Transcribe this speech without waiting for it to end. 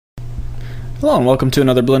Hello and welcome to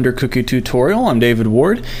another Blender Cookie tutorial. I'm David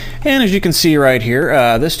Ward, and as you can see right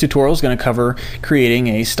here, this tutorial is going to cover creating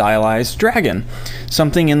a stylized dragon.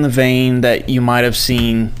 Something in the vein that you might have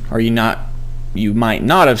seen, or you might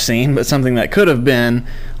not have seen, but something that could have been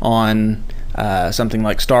on something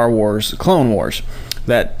like Star Wars Clone Wars.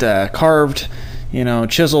 That carved,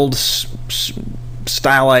 chiseled,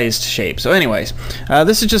 stylized shape. So anyways,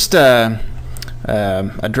 this is just a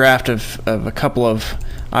draft of a couple of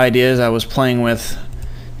ideas I was playing with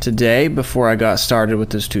today before I got started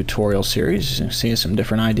with this tutorial series. You see some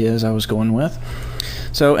different ideas I was going with.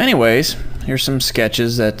 So anyways, here's some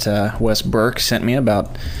sketches that Wes Burke sent me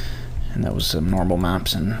about, and that was some normal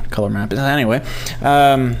maps and color maps. Anyway,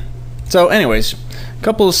 so anyways, a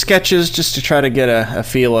couple of sketches just to try to get a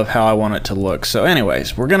feel of how I want it to look. So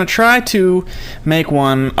anyways, we're gonna try to make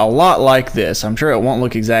one a lot like this. I'm sure it won't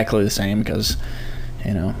look exactly the same because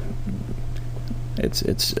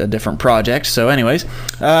it's a different project. So anyways,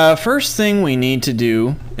 first thing we need to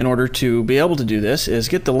do in order to be able to do this is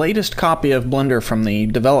get the latest copy of Blender from the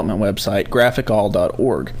development website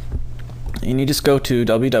graphicall.org. And you just go to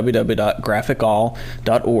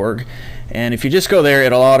www.graphicall.org, and if you just go there,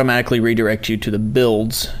 it'll automatically redirect you to the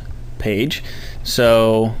builds page.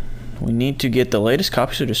 So we need to get the latest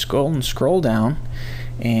copy, so just scroll down,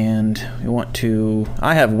 and we want to,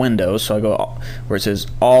 I have Windows, so I go where it says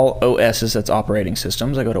all OSs, that's operating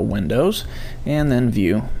systems. I go to Windows and then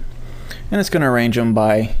View, and it's going to arrange them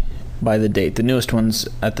by the date. The newest one's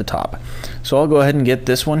at the top. So I'll go ahead and get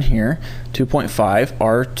this one here, 2.5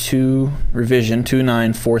 R2 revision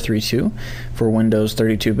 29432 for Windows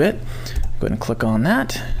 32-bit. Go ahead and click on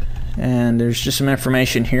that, and there's just some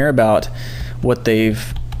information here about what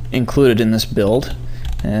they've included in this build.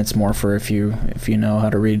 And it's more for if you know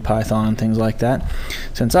how to read Python and things like that.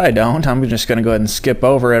 Since I don't, I'm just going to go ahead and skip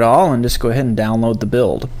over it all and just go ahead and download the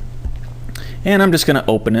build. And I'm just going to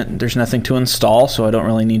open it. There's nothing to install, so I don't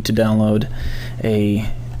really need to download a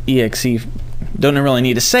exe. Don't really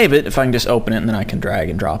need to save it. If I can just open it, and then I can drag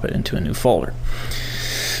and drop it into a new folder.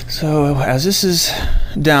 So as this is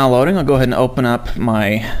downloading, I'll go ahead and open up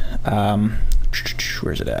my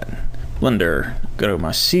where's it at? Blender. Go to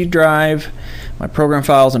my C drive, my program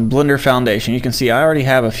files, and Blender Foundation. You can see I already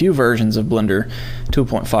have a few versions of Blender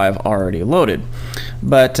 2.5 already loaded,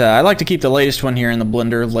 but I like to keep the latest one here in the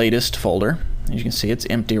Blender latest folder. As you can see, it's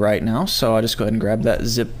empty right now, so I just go ahead and grab that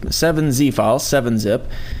 7Z file, 7-zip.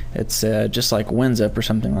 It's just like WinZip or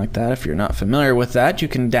something like that. If you're not familiar with that, you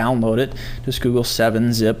can download it. Just Google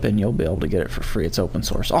 7-zip and you'll be able to get it for free. It's open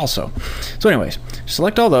source also. So anyways,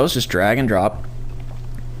 select all those, just drag and drop.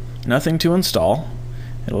 Nothing to install.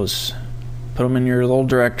 It'll just put them in your little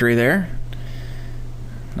directory there.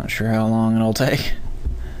 Not sure how long it'll take,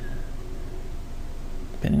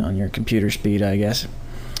 depending on your computer speed, I guess.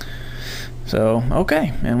 So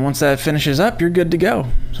okay, and once that finishes up, you're good to go.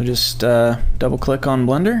 So just double click on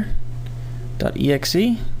blender.exe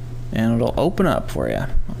and it'll open up for you.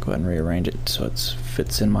 I'll go ahead and rearrange it so it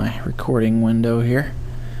fits in my recording window here.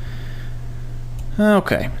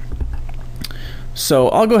 Okay. So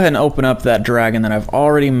I'll go ahead and open up that dragon that I've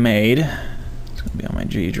already made. It's going to be on my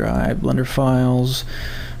G drive, Blender files,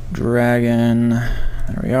 dragon,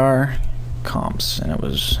 there we are, comps, and it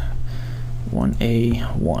was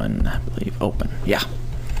 1A1, I believe, open. Yeah.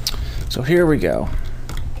 So here we go.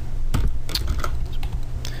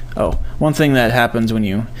 Oh, one thing that happens when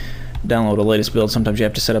you download a latest build, sometimes you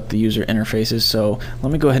have to set up the user interfaces. So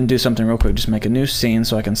let me go ahead and do something real quick. Just make a new scene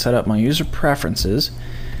so I can set up my user preferences.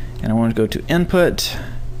 And I want to go to Input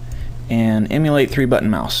and Emulate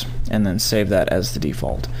 3-button mouse, and then save that as the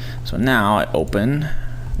default. So now I open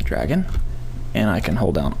the dragon, and I can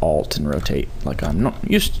hold down Alt and rotate like I'm not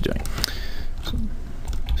used to doing.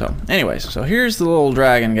 So anyways, so here's the little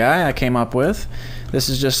dragon guy I came up with. This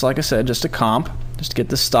is just, like I said, just a comp, just to get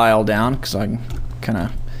the style down, because I can kind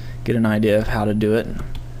of get an idea of how to do it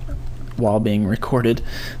while being recorded.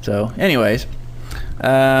 So anyways,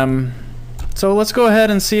 so let's go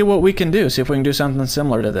ahead and see what we can do, see if we can do something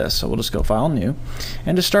similar to this. So we'll just go File, New,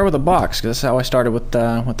 and just start with a box, because that's how I started with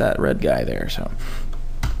that red guy there. So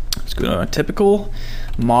let's go to typical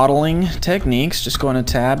modeling techniques. Just go into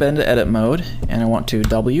Tab and Edit mode, and I want to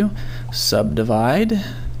W, subdivide,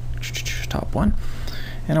 top one,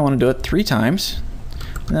 and I want to do it 3 times.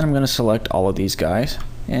 And then I'm going to select all of these guys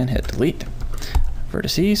and hit Delete.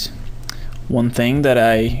 Vertices. One thing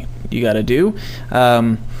that you got to do.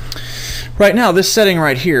 Right now, this setting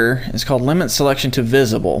right here is called Limit Selection to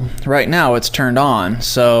Visible. Right now, it's turned on,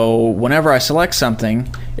 so whenever I select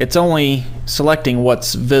something, it's only selecting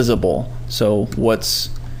what's visible, so what's,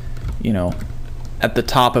 at the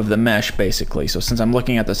top of the mesh, basically. So since I'm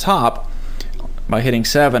looking at the top, by hitting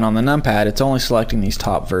 7 on the numpad, it's only selecting these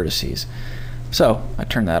top vertices. So I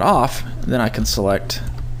turn that off, then I can select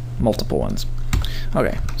multiple ones.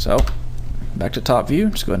 Okay, so back to top view,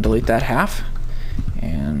 just go ahead and delete that half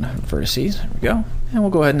and vertices. There we go. And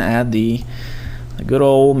we'll go ahead and add the good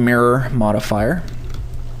old mirror modifier.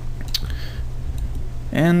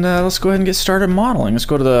 And let's go ahead and get started modeling. Let's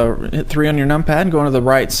go to hit 3 on your numpad and go to the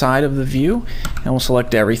right side of the view, and we'll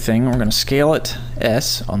select everything. We're going to scale it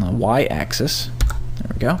S on the Y axis.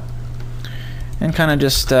 There we go. And kind of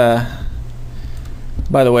just,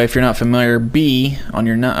 by the way, if you're not familiar, B on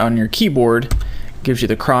your keyboard gives you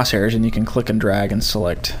the crosshairs, and you can click and drag and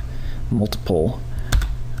select multiple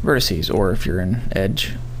vertices. Or if you're in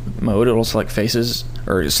edge mode, it'll select faces,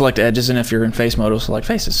 or select edges, and if you're in face mode, it'll select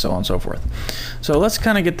faces, so on and so forth. So let's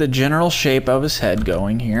kind of get the general shape of his head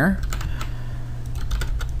going here.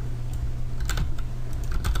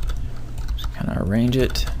 Just kind of arrange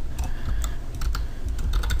it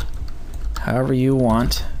however you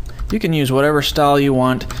want. You can use whatever style you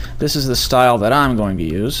want. This is the style that I'm going to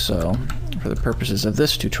use, so for the purposes of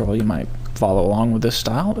this tutorial, you might follow along with this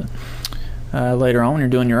style, but later on when you're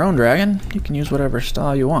doing your own dragon, you can use whatever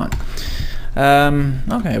style you want.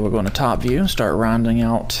 Okay, we'll go into top view and start rounding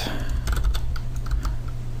out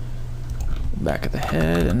the back of the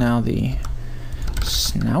head, and now the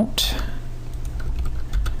snout.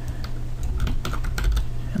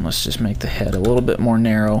 And let's just make the head a little bit more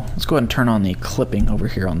narrow. Let's go ahead and turn on the clipping over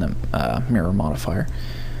here on the mirror modifier.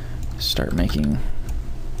 Start making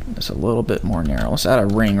this a little bit more narrow. Let's add a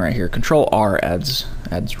ring right here. Control R adds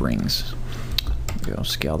rings. There we go.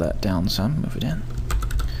 Scale that down some. Move it in.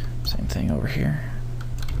 Same thing over here.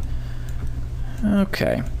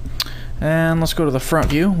 Okay. And let's go to the front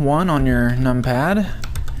view. 1 on your numpad.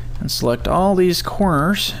 And select all these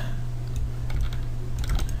corners.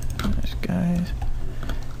 These guys.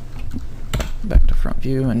 Back to front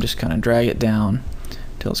view and just kind of drag it down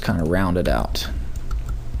until it's kind of rounded out.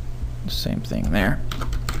 Same thing there.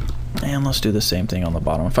 And let's do the same thing on the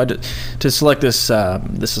bottom. If I to select this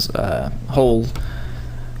whole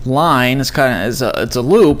line, it's it's a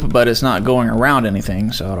loop, but it's not going around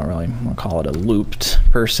anything, so I don't really want to call it a looped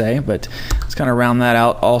per se, but let's kind of round that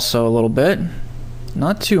out also a little bit.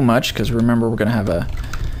 Not too much, because remember we're going to have a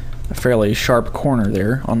fairly sharp corner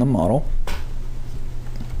there on the model.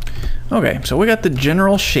 Okay, so we got the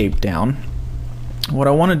general shape down. What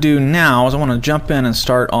I want to do now is I want to jump in and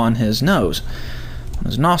start on his nose, on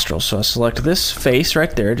his nostrils. So I select this face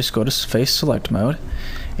right there, just go to face select mode,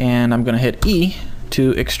 and I'm going to hit E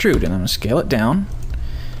to extrude, and I'm going to scale it down,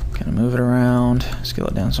 kind of move it around, scale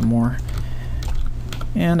it down some more,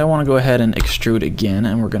 and I want to go ahead and extrude again,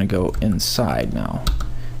 and we're going to go inside now.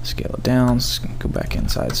 Scale it down, go back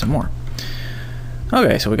inside some more.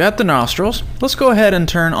 Okay, so we got the nostrils. Let's go ahead and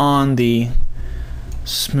turn on the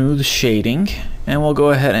smooth shading, and we'll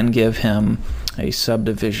go ahead and give him a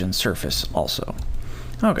subdivision surface also.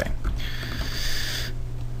 Okay,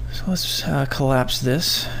 so let's collapse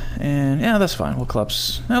this, and yeah, that's fine. We'll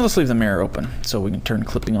collapse. Now let's leave the mirror open so we can turn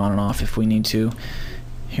clipping on and off if we need to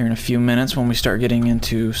here in a few minutes when we start getting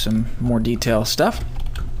into some more detail stuff.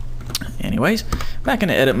 Anyways, back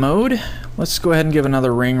into edit mode. Let's go ahead and give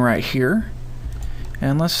another ring right here,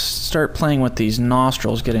 and let's start playing with these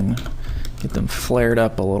nostrils, get them flared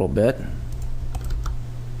up a little bit.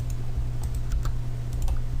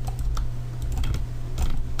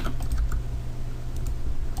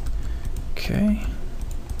 Okay.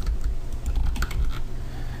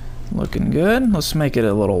 Looking good. Let's make it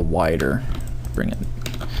a little wider. Bring it.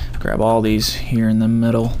 Grab all these here in the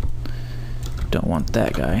middle. Don't want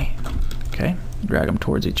that guy. Okay. Drag them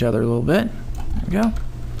towards each other a little bit. There we go.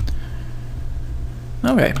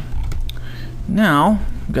 Okay. Now,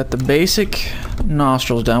 we've got the basic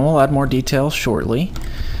nostrils done. We'll add more details shortly.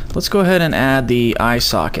 Let's go ahead and add the eye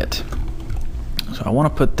socket. So I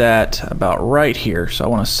want to put that about right here. So I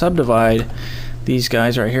want to subdivide these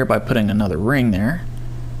guys right here by putting another ring there.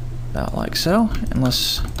 About like so. And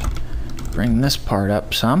let's bring this part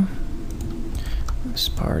up some. This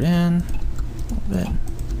part in a little bit.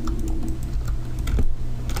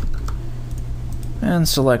 And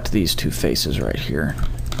select these two faces right here.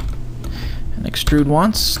 And extrude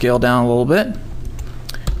once, scale down a little bit.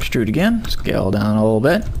 Extrude again, scale down a little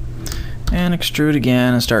bit. And extrude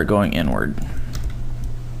again and start going inward.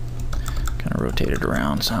 Kind of rotate it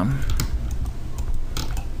around some.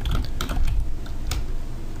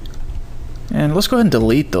 And let's go ahead and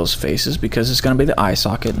delete those faces because it's going to be the eye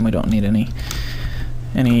socket and we don't need any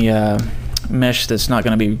mesh that's not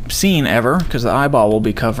going to be seen ever because the eyeball will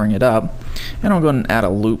be covering it up. And I'll go ahead and add a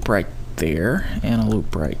loop right there and a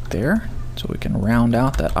loop right there. so we can round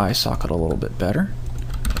out that eye socket a little bit better.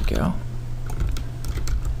 There we go.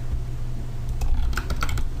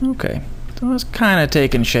 Okay, so it's kind of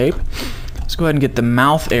taking shape. Let's go ahead and get the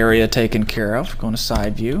mouth area taken care of. Go to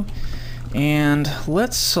side view, and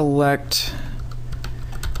let's select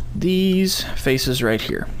these faces right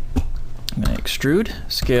here. I'm going to extrude,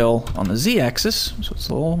 scale on the Z-axis, so it's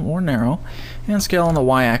a little more narrow, and scale on the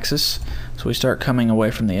Y-axis, so we start coming away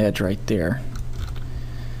from the edge right there.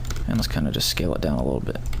 And let's kind of just scale it down a little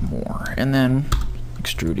bit more. And then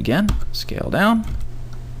extrude again, scale down.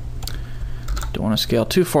 Don't want to scale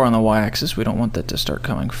too far on the Y-axis. We don't want that to start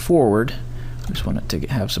coming forward. We just want it to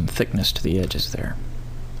have some thickness to the edges there.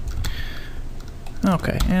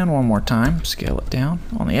 Okay, and one more time, scale it down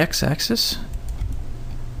on the X-axis.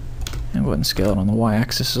 And go ahead and scale it on the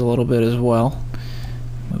Y-axis a little bit as well.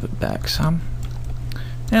 Move it back some.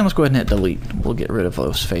 And let's go ahead and hit delete. We'll get rid of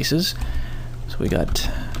those faces. So we got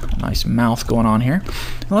a nice mouth going on here.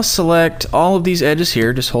 And let's select all of these edges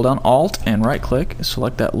here. Just hold down Alt and right click,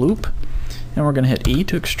 select that loop. And we're going to hit E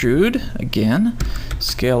to extrude again.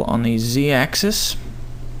 Scale on the Z-axis.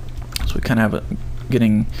 So we kind of have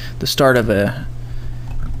getting the start of a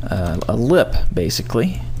lip,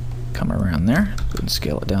 basically. Come around there. Go ahead and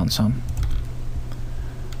scale it down some.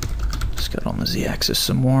 Scale it on the Z-axis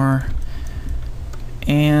some more.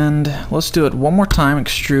 And let's do it one more time.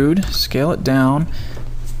 Extrude, scale it down.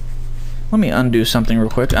 Let me undo something real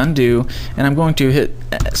quick. Undo, and I'm going to hit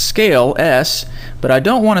scale S, but I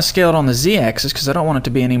don't want to scale it on the Z-axis because I don't want it to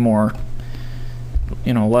be any more,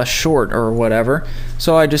 less short or whatever.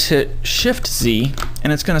 So I just hit Shift Z,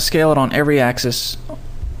 and it's going to scale it on every axis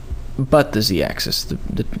but the Z-axis,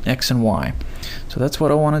 the X and Y. So that's what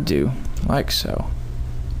I want to do, like so.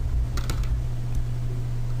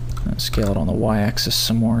 And scale it on the Y-axis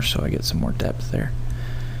some more so I get some more depth there.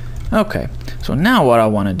 Okay, so now what I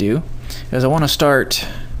want to do is I want to start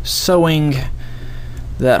sewing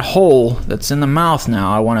that hole that's in the mouth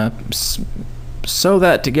now. I want to sew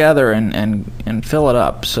that together and fill it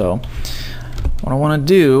up. So what I want to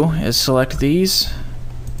do is select these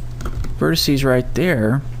vertices right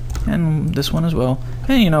there, and this one as well.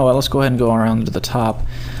 And you know what, let's go ahead and go around to the top.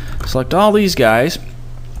 Select all these guys,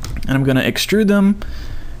 and I'm going to extrude them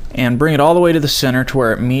and bring it all the way to the center to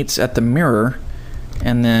where it meets at the mirror,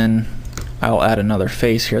 and then I'll add another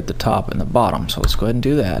face here at the top and the bottom. So let's go ahead and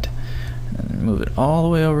do that. And move it all the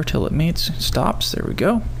way over till it meets, stops, there we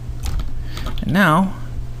go. And now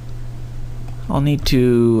I'll need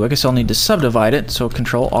to, subdivide it, so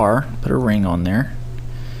Control R, put a ring on there.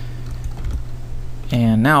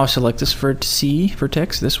 And now select this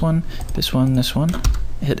vertex, this one, this one, this one.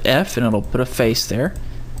 Hit F and it'll put a face there.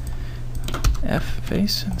 F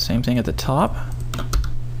face, same thing at the top.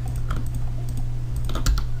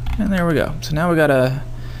 And there we go. So now we got a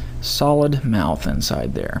solid mouth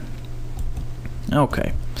inside there.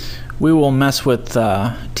 Okay, we will mess with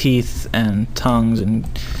teeth and tongues and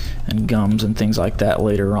gums and things like that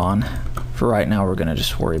later on. For right now, we're going to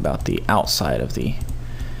just worry about the outside of the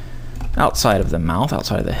mouth,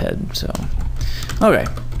 outside of the head. So, okay,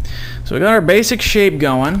 so we got our basic shape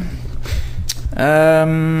going.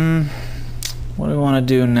 What do we want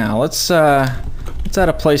to do now? Let's add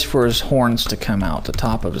a place for his horns to come out, the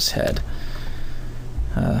top of his head.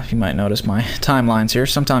 You might notice my timelines here.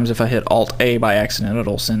 Sometimes if I hit Alt-A by accident,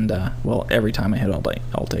 it'll send, well, every time I hit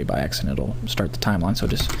Alt-A by accident, it'll start the timeline. So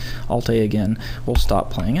just Alt-A again, we'll stop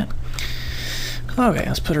playing it. Okay,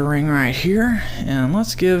 let's put a ring right here, and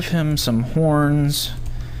let's give him some horns,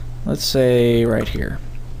 let's say right here.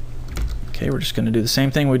 Okay, we're just going to do the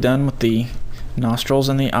same thing we've done with the nostrils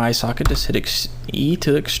and the eye socket. Just hit E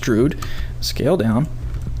to extrude, scale down,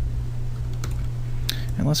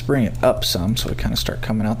 and let's bring it up some so it kind of start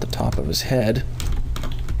coming out the top of his head.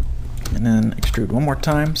 And then extrude one more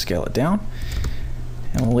time, scale it down,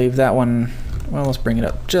 and we'll leave that one, well, let's bring it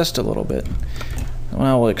up just a little bit.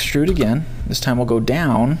 Well, we'll extrude again. This time we'll go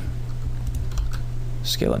down,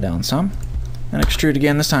 scale it down some, and extrude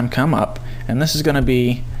again. This time come up, and this is going to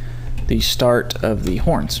be the start of the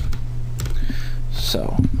horns.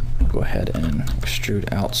 So we'll go ahead and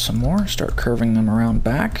extrude out some more, start curving them around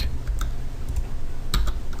back,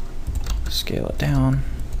 scale it down.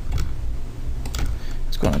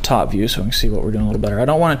 Let's go on the top view so we can see what we're doing a little better. I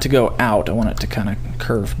don't want it to go out, I want it to kind of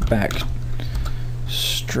curve back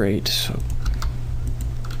straight, so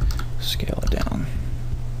scale it down.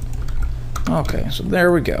 Okay, so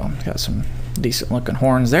there we go. Got some decent looking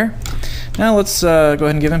horns there. Now let's go ahead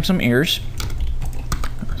and give him some ears.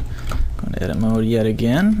 Go to edit mode yet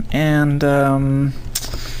again, and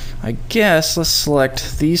I guess let's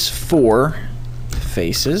select these 4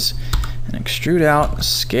 faces, and extrude out,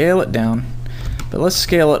 scale it down, but let's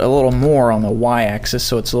scale it a little more on the y-axis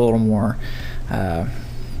so it's a little more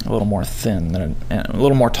thin than a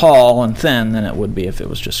little more tall and thin than it would be if it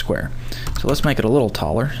was just square. So let's make it a little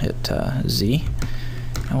taller. Hit Z,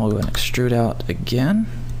 and we'll go and extrude out again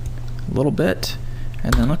a little bit,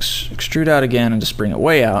 and then let's extrude out again and just bring it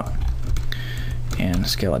way out and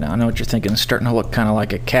scale it down. I know what you're thinking, it's starting to look kind of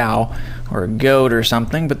like a cow or a goat or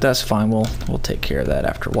something, but that's fine. We'll take care of that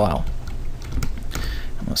after a while.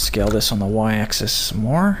 And let's scale this on the y-axis some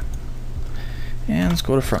more, and let's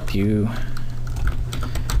go to front view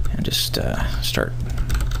and just start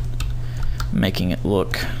making it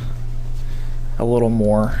look a little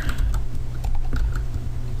more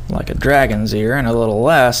like a dragon's ear and a little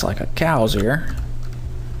less like a cow's ear.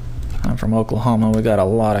 I'm from Oklahoma. We got a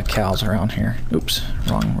lot of cows around here. Oops,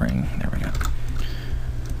 wrong ring. There we go.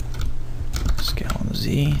 Scale on the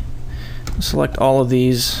Z. Select all of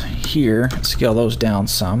these here. Scale those down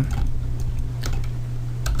some.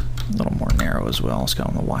 A little more narrow as well. Scale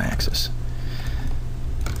on the y-axis.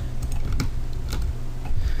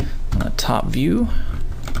 On the top view,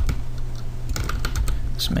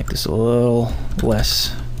 let's make this a little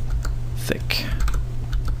less thick.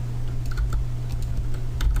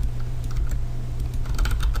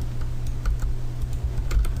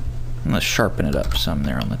 And let's sharpen it up some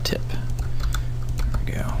there on the tip. There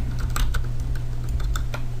we go.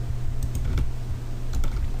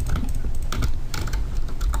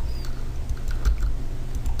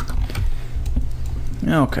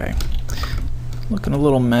 Okay. Looking a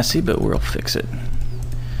little messy, but we'll fix it.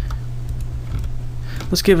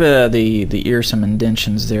 Let's give the ear some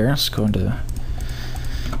indentions there. Let's go into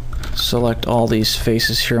select all these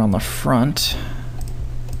faces here on the front.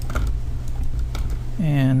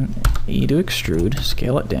 And E to extrude,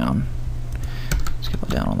 scale it down. Scale it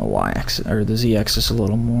down on the y-axis or the z-axis a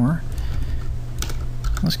little more.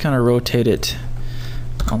 Let's kind of rotate it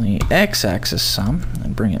on the x-axis some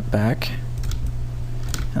and bring it back.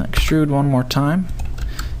 And extrude one more time.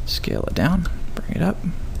 Scale it down, bring it up.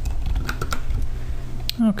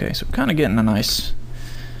 Okay, so we're kind of getting a nice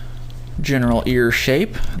general ear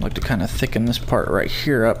shape. I'd like to kind of thicken this part right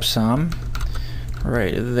here up some.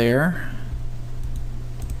 Right there.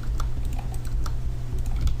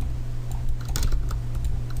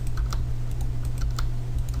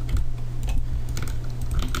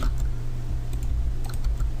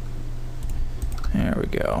 There we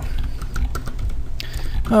go.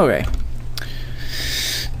 Okay.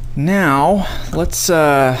 Now let's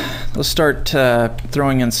start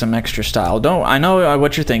throwing in some extra style. I know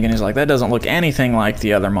what you're thinking is like, that doesn't look anything like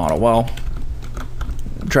the other model. Well,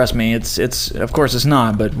 trust me, it's of course it's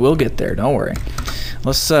not, but we'll get there. Don't worry.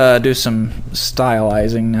 Let's do some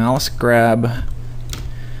stylizing now. Let's grab.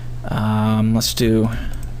 Let's do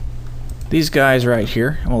these guys right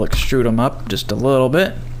here, and we'll extrude them up just a little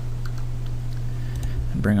bit.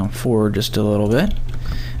 Bring them forward just a little bit,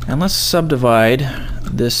 and let's subdivide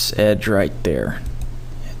this edge right there.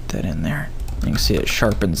 Hit that in there. You can see it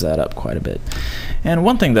sharpens that up quite a bit. And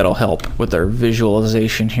one thing that'll help with our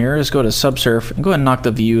visualization here is go to subsurf and go ahead and knock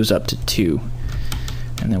the views up to 2,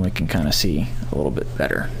 and then we can kind of see a little bit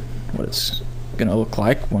better what it's gonna look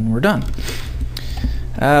like when we're done.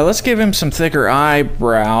 Let's give him some thicker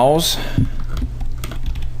eyebrows.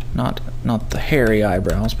 Not the hairy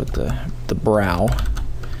eyebrows, but the brow.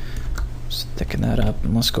 Just thicken that up,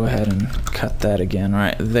 and let's go ahead and cut that again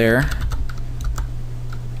right there.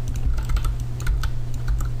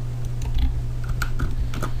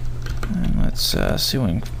 And let's see if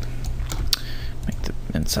we can make the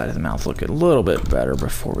inside of the mouth look a little bit better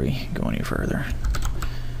before we go any further.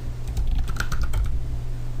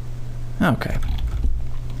 Okay.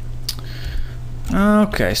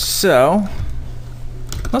 Okay, so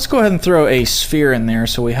let's go ahead and throw a sphere in there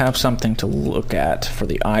so we have something to look at for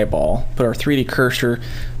the eyeball. Put our 3D cursor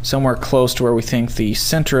somewhere close to where we think the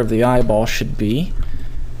center of the eyeball should be.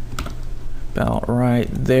 About right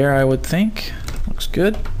there, I would think. Looks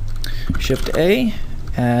good. Shift A,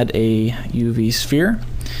 add a UV sphere.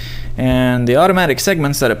 And the automatic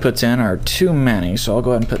segments that it puts in are too many, so I'll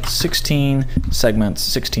go ahead and put 16 segments,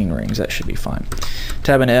 16 rings. That should be fine.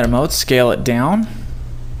 Tab into edit mode, scale it down,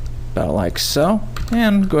 about like so.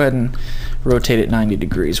 And go ahead and rotate it 90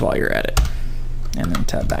 degrees while you're at it. And then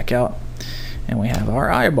tab back out. And we have our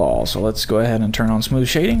eyeball. So let's go ahead and turn on smooth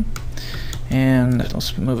shading. And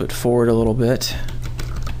let's move it forward a little bit.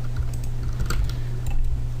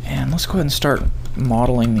 And let's go ahead and start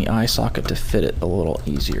modeling the eye socket to fit it a little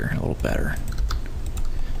easier, a little better.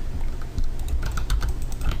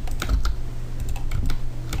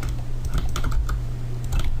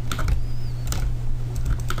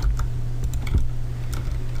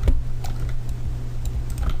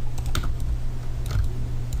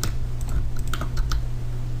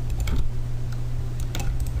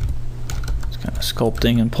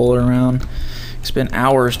 sculpting and pull it around. Spend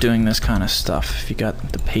hours doing this kind of stuff if you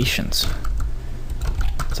got the patience.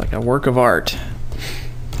 It's like a work of art.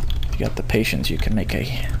 If you got the patience, you can make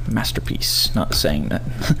a masterpiece. Not saying that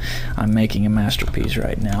I'm making a masterpiece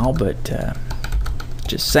right now, but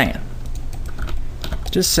just saying.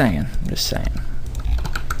 Just saying. Just saying.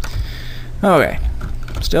 Okay.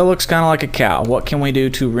 Still looks kind of like a cow. What can we do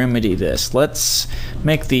to remedy this? Let's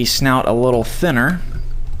make the snout a little thinner.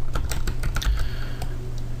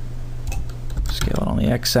 Scale it on the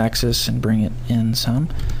x-axis and bring it in some.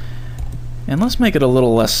 And let's make it a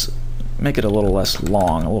little less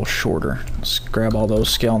long, a little shorter. Let's grab all those,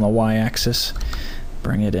 scale on the y-axis,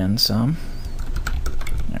 bring it in some.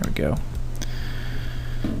 There we go.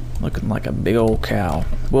 Looking like a big old cow.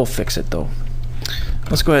 We'll fix it though.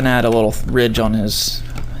 Let's go ahead and add a little ridge on his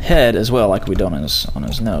head as well, like we done on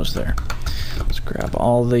his nose there. Let's grab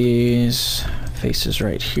all these faces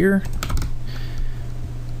right here.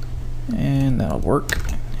 And that'll work.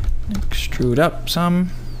 Extrude up some.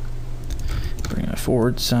 Bring it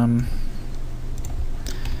forward some.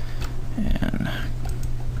 And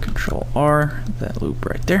Control R, that loop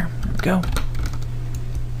right there. There we go.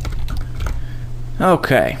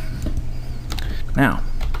 Okay. Now,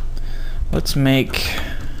 let's make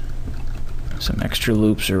some extra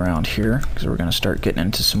loops around here because we're going to start getting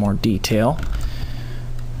into some more detail.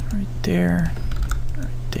 Right there.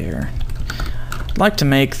 Right there. I'd like to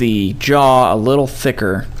make the jaw a little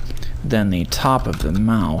thicker than the top of the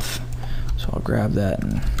mouth. So I'll grab that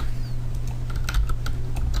and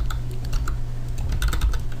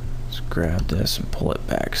let's grab this and pull it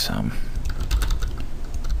back some.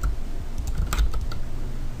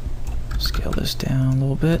 Scale this down a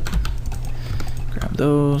little bit. Grab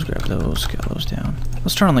those, scale those down.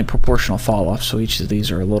 Let's turn on the proportional fall off so each of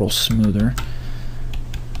these are a little smoother.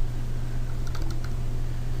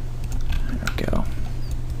 There we go.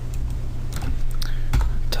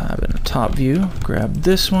 Tab in the top view, grab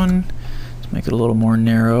this one. Let's make it a little more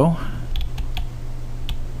narrow.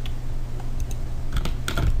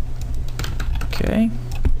 Okay.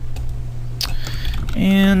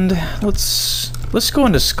 And let's go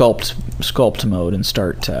into sculpt mode and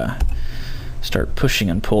start pushing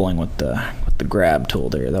and pulling with the grab tool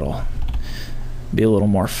there. That'll be a little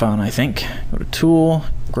more fun, I think. Go to Tool,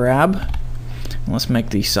 Grab, and let's make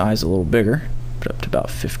the size a little bigger. Put it up to about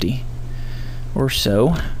 50 or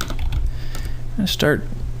so. And start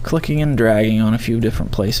clicking and dragging on a few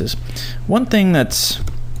different places. One thing that's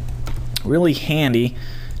really handy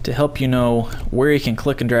to help you know where you can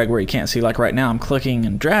click and drag, where you can't. See, like right now I'm clicking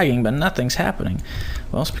and dragging but nothing's happening.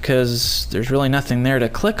 Well, it's because there's really nothing there to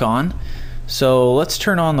click on. So let's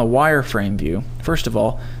turn on the wireframe view. First of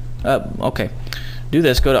all, okay, do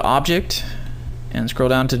this, go to Object and scroll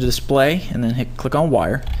down to Display and then click on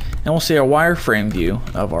Wire, and we'll see our wireframe view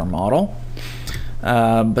of our model.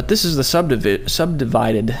 But this is the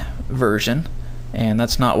subdivided version, and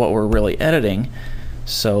that's not what we're really editing.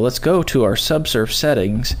 So let's go to our subsurf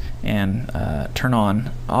settings and turn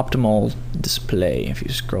on optimal display. If you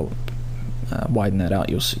scroll, widen that out,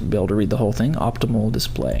 you'll be able to read the whole thing. Optimal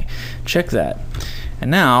display. Check that.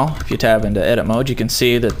 And now, if you tab into edit mode, you can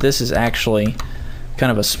see that this is actually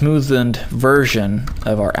kind of a smoothened version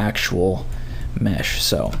of our actual mesh.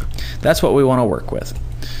 So that's what we want to work with.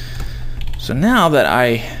 So now that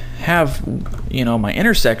I have, you know, my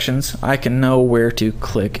intersections, I can know where to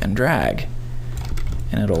click and drag,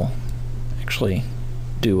 and it'll actually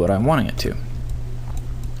do what I'm wanting it to.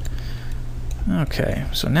 Okay,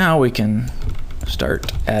 so now we can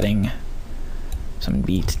start adding some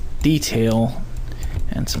detail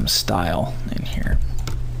and some style in here.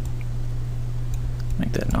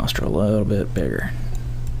 Make that nostril a little bit bigger.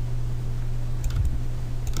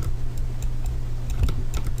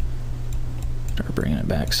 Start bringing it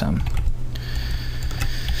back some.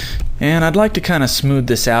 And I'd like to kind of smooth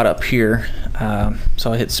this out up here.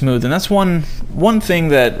 So I hit smooth, and that's one thing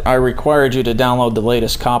that I required you to download the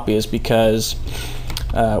latest copy is because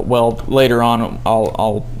well, later on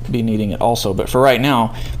I'll be needing it also, but for right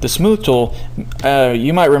now, the smooth tool,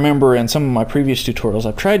 you might remember in some of my previous tutorials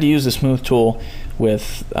I've tried to use the smooth tool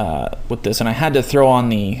with this, and I had to throw on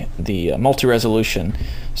the multi-resolution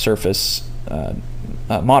surface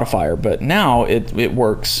modifier, but now it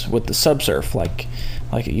works with the subsurf like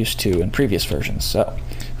it used to in previous versions. So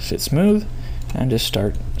hit smooth and just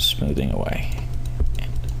start smoothing away.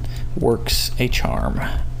 Works a charm.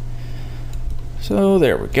 So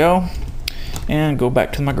there we go. And go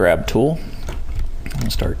back to my grab tool and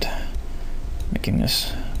start making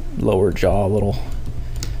this lower jaw a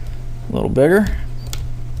little bigger.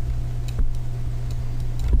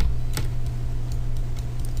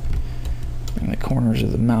 Bring the corners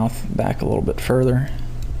of the mouth back a little bit further.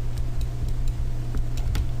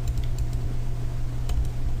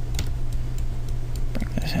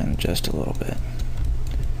 Bring this in just a little bit.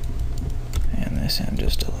 And this in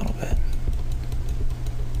just a little bit.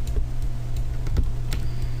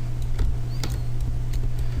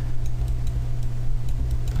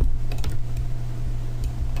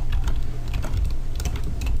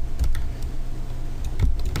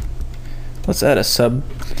 Let's add a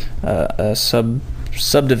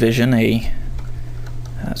subdivision.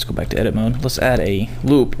 Let's go back to edit mode. Let's add a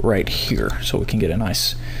loop right here so we can get a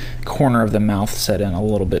nice corner of the mouth set in a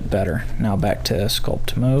little bit better. Now back to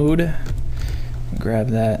sculpt mode. Grab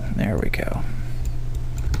that. There we go.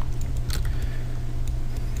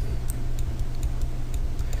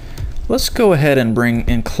 Let's go ahead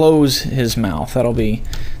and close his mouth. That'll make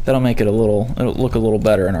it it'll look a little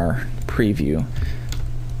better in our preview.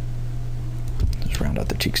 Round out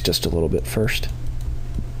the cheeks just a little bit first.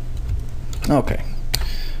 Okay,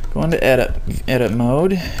 go into edit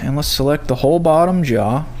mode, and let's select the whole bottom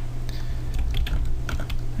jaw.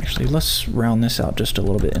 Actually, let's round this out just a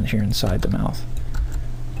little bit in here inside the mouth.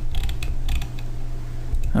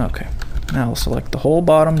 Okay, now we'll select the whole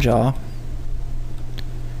bottom jaw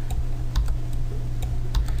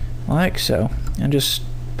like so, and just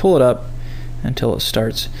pull it up until it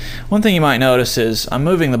starts. One thing you might notice is I'm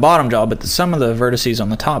moving the bottom jaw, but some of the vertices on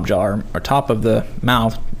the top jaw, or top of the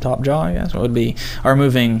mouth, top jaw, I guess it would be, are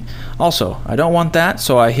moving also. I don't want that,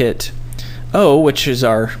 so I hit O, which is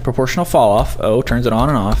our proportional fall off. O turns it on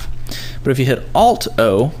and off. But if you hit Alt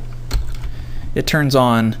O, it turns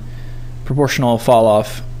on proportional fall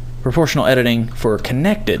off, proportional editing for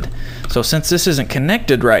connected. So since this isn't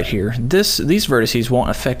connected right here, these vertices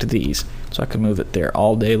won't affect these. So I can move it there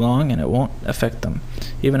all day long and it won't affect them.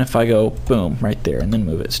 Even if I go boom right there and then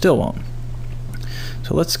move it, still won't.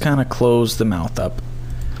 So let's kind of close the mouth up.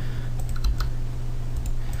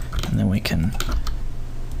 And then we can,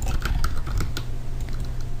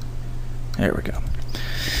 there we go.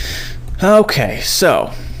 Okay,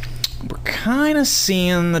 so we're kind of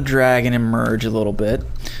seeing the dragon emerge a little bit.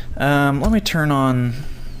 Let me turn on,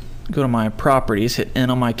 go to my properties, hit N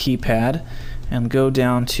on my keypad, and go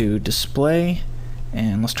down to display,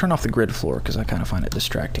 and let's turn off the grid floor because I kind of find it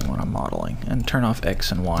distracting when I'm modeling, and turn off X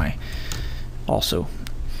and Y also.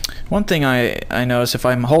 One thing I notice, if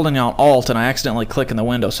I'm holding out Alt and I accidentally click in the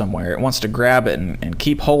window somewhere, it wants to grab it and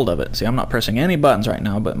keep hold of it. See, I'm not pressing any buttons right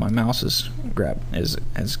now, but my mouse has got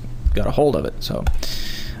a hold of it. So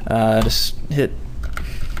just hit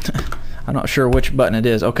I'm not sure which button it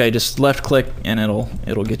is. Okay, just left click and it'll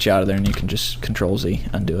get you out of there, and you can just Control Z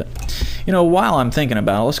undo it. You know, while I'm thinking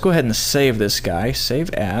about it, let's go ahead and save this guy.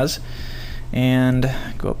 Save as, and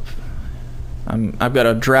go up. I've got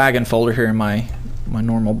a dragon folder here in my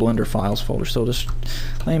normal Blender files folder, so just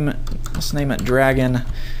let's name it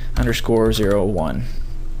dragon_01,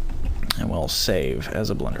 and we'll save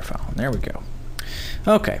as a Blender file. And there we go.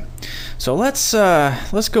 Okay, so let's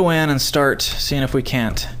go in and start seeing if we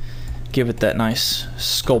can't give it that nice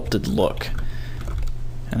sculpted look.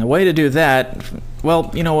 And the way to do that,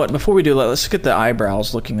 well, you know what, before we do that, let's get the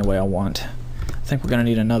eyebrows looking the way I want. I think we're going to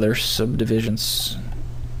need another subdivisions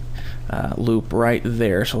loop right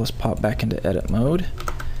there, so let's pop back into edit mode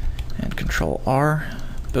and Control R,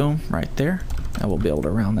 boom, right there, and we'll be able to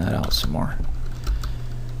round that out some more.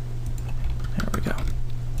 There we go.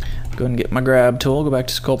 Go ahead and get my grab tool, go back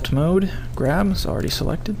to sculpt mode, grab, it's already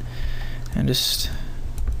selected, and just,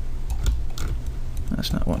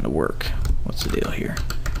 that's not wanting to work. What's the deal here?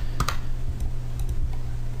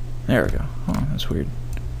 There we go. Oh, that's weird.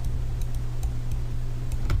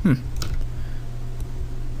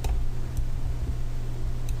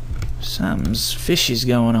 Something's fishy's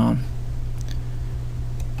going on.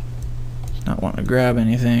 It's not wanting to grab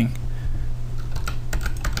anything.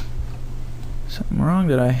 Something wrong?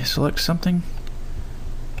 Did I select something?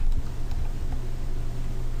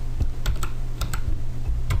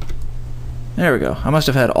 There we go. I must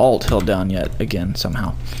have had Alt held down yet again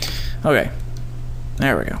somehow. Okay.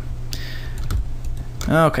 There we go.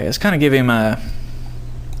 Okay, let's kind of give him a,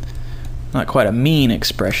 not quite a mean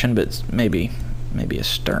expression, but maybe a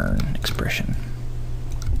stern expression.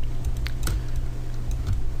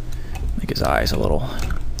 Make his eyes a little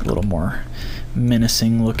more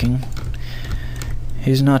menacing looking.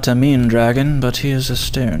 He's not a mean dragon, but he is a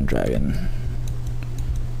stern dragon.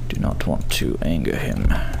 Do not want to anger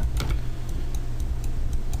him.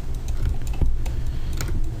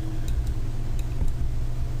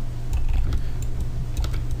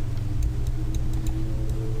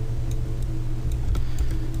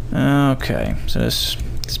 Okay, so let's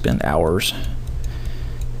spend hours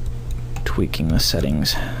tweaking the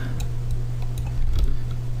settings.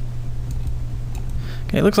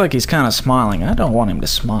 Okay, it looks like he's kind of smiling. I don't want him to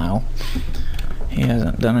smile. He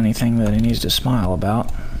hasn't done anything that he needs to smile about.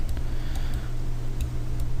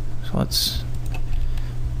 So let's...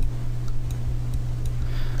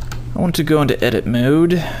 I want to go into edit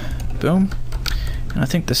mode. Boom. And I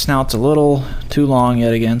think the snout's a little too long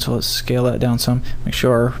yet again, so let's scale that down some. Make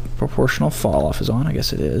sure our proportional fall off is on. I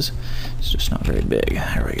guess it is. It's just not very big.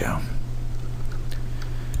 There we go.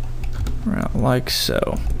 Right, like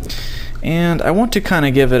so. And I want to kind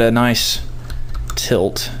of give it a nice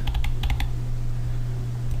tilt.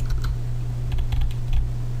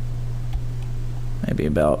 Maybe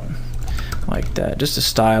about like that, just a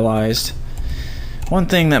stylized. One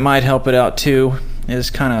thing that might help it out too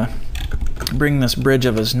is kind of bring this bridge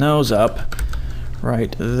of his nose up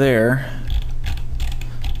right there.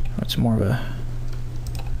 It's more of a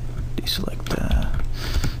deselect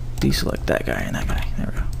that guy and that guy.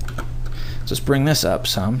 There we go. Just bring this up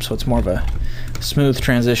some so it's more of a smooth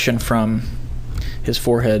transition from his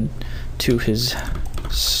forehead to his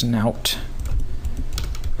snout.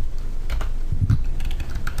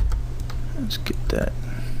 Let's get that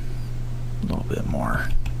a little bit more.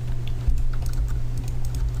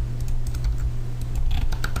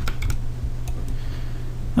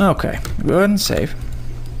 Okay, go ahead and save.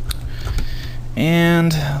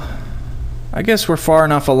 And I guess we're far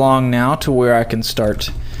enough along now to where I can start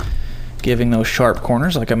giving those sharp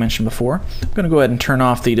corners like I mentioned before. I'm going to go ahead and turn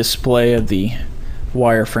off the display of the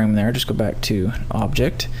wireframe there. Just go back to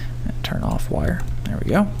Object and turn off Wire. There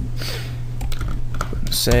we go.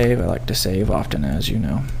 Save. I like to save often, as you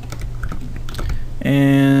know.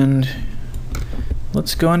 And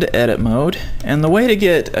let's go into edit mode. And the way to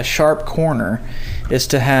get a sharp corner is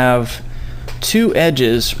to have two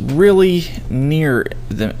edges really near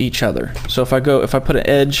each other. So if I put an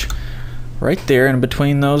edge right there in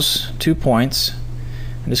between those 2 points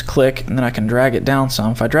and just click, and then I can drag it down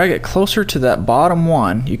some. If I drag it closer to that bottom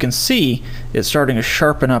one, you can see it's starting to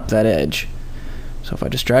sharpen up that edge. So if I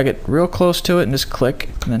just drag it real close to it and just click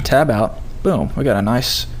and then tab out, boom, we got a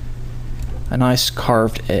nice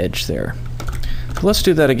carved edge there. So let's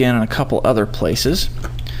do that again in a couple other places.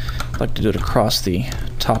 I'd like to do it across the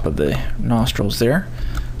top of the nostrils there.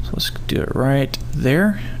 So let's do it right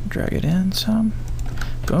there. Drag it in some.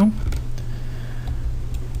 Boom.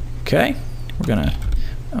 Okay.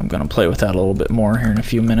 I'm gonna play with that a little bit more here in a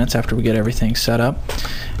few minutes after we get everything set up.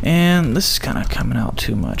 And this is kind of coming out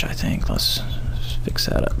too much, I think. Let's fix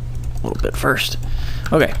that up a little bit first.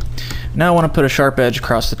 Okay. Now I want to put a sharp edge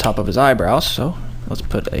across the top of his eyebrows, so let's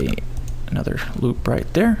put another loop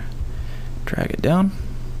right there. Drag it down.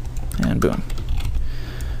 And boom.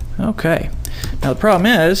 Okay. Now the problem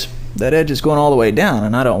is that edge is going all the way down,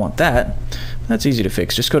 and I don't want that. That's easy to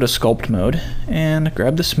fix. Just go to Sculpt mode and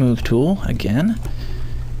grab the Smooth tool again.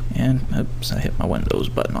 And oops, I hit my Windows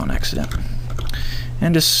button on accident.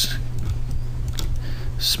 And just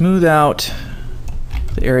smooth out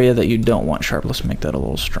the area that you don't want sharp. Let's make that a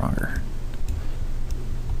little stronger.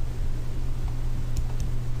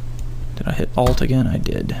 Did I hit Alt again? I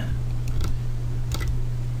did.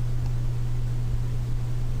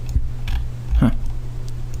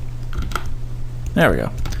 There we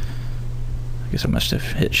go. I guess I must have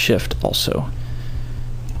hit Shift also.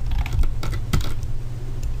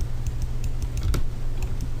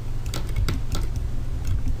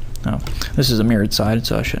 Oh, this is a mirrored side,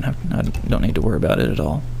 so I don't need to worry about it at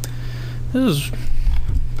all.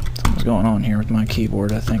 Something's going on here with my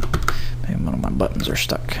keyboard, I think. Maybe one of my buttons are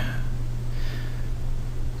stuck.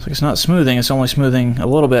 So it's not smoothing, it's only smoothing a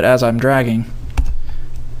little bit as I'm dragging.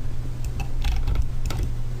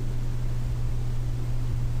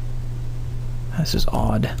 This is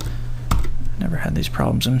odd. I never had these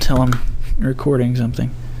problems until I'm recording something.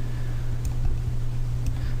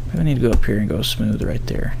 Maybe I need to go up here and go smooth right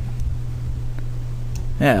there.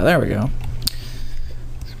 Yeah, there we go.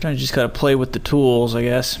 Sometimes you just gotta play with the tools, I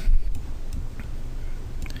guess.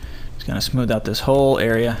 Just gonna smooth out this whole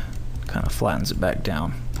area, kind of flattens it back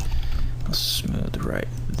down. Let's smooth right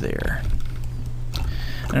there.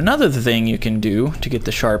 And another thing you can do to get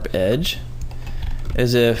the sharp edge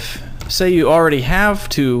is if, say you already have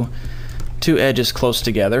two edges close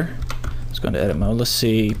together. Let's go into edit mode. Let's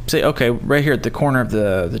see. Say, okay, right here at the corner of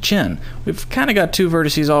the chin, we've kind of got two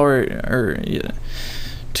vertices already, or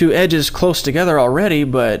two edges close together already,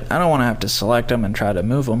 but I don't want to have to select them and try to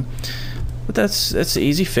move them. But that's the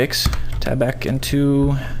easy fix. Tab back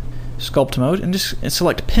into Sculpt mode and just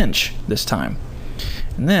select Pinch this time.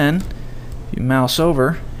 And then you mouse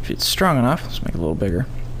over. If it's strong enough, let's make it a little bigger.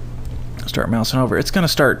 Start mousing over. It's going to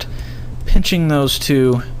start pinching those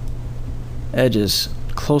two edges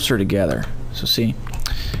closer together. So see,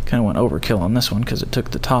 kind of went overkill on this one because it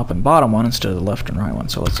took the top and bottom one instead of the left and right one.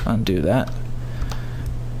 So let's undo that.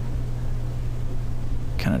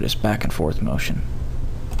 Kind of just back and forth motion.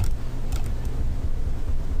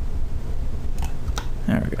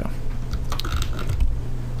 There we go.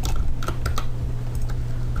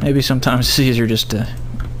 Maybe sometimes it's easier just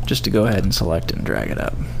to go ahead and select it and drag it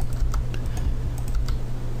up.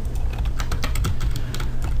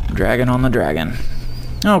 Dragging on the dragon.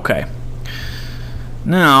 Okay.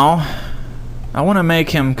 Now, I want to make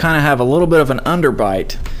him kind of have a little bit of an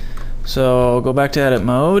underbite. So go back to edit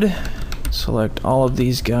mode, select all of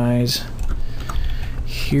these guys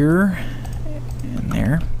here and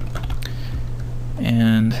there,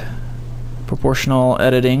 and proportional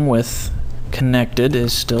editing with connected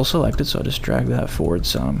is still selected, so I'll just drag that forward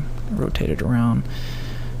some, rotate it around,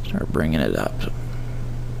 start bringing it up.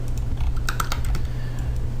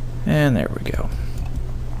 And there we go.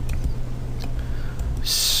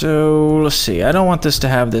 So let's see, I don't want this to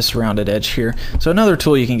have this rounded edge here. So another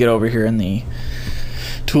tool you can get over here in the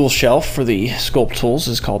tool shelf for the sculpt tools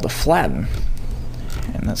is called the flatten.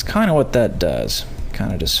 And that's kind of what that does.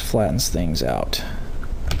 Kind of just flattens things out.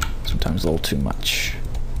 Sometimes a little too much.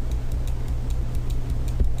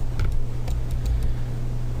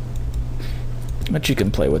 But you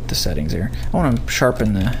can play with the settings here. I want to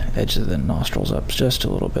sharpen the edge of the nostrils up just a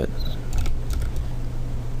little bit.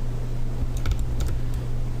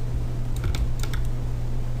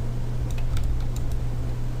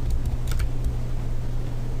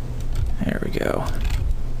 There we go.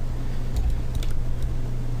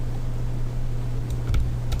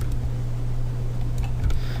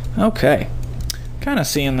 Okay. Kind of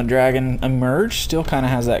seeing the dragon emerge. Still kind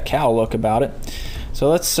of has that cow look about it. So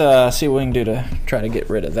let's see what we can do to try to get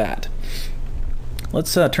rid of that.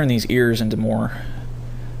 Let's turn these ears into more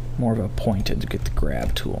of a pointed to get the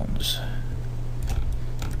grab tool and just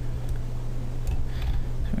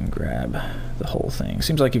grab the whole thing.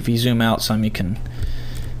 Seems like if you zoom out some, you can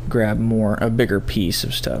grab a bigger piece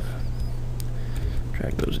of stuff.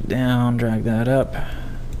 Drag those down, drag that up.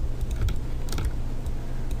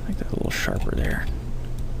 Make that a little sharper there.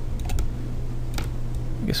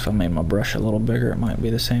 I guess if I made my brush a little bigger, it might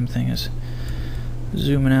be the same thing as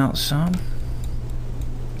zooming out some.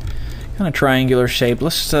 Kind of triangular shape.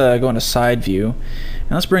 Let's go into side view.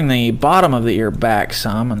 And let's bring the bottom of the ear back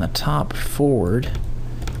some and the top forward.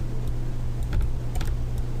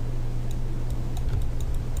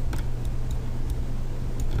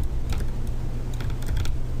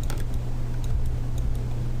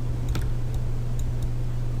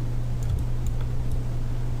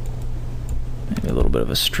 A little bit of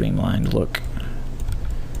a streamlined look.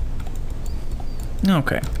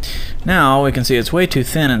 Okay, now we can see it's way too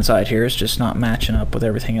thin inside here. It's just not matching up with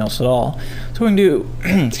everything else at all. So we can do,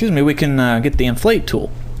 excuse me, we can get the inflate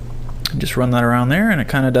tool. Just run that around there, and it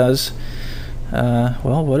kind of does,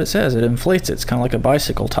 well, what it says. It inflates it. It's kind of like a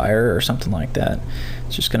bicycle tire or something like that.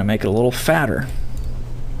 It's just going to make it a little fatter.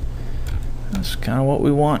 That's kind of what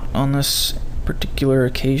we want on this particular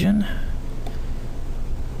occasion.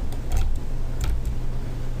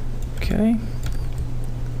 Okay.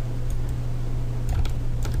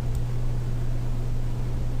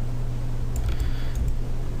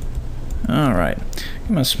 Alright. Get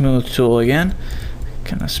my smooth tool again.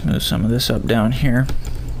 Kind of smooth some of this up down here.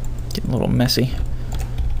 Getting a little messy.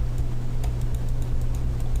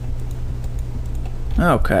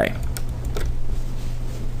 Okay.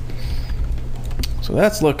 So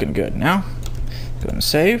that's looking good. Now, go ahead and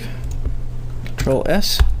save. Control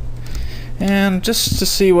S. And just to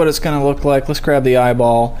see what it's going to look like, let's grab the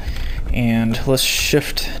eyeball and let's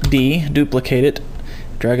Shift D, duplicate it,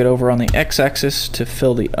 drag it over on the X-axis to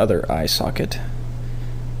fill the other eye socket.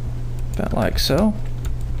 About like so.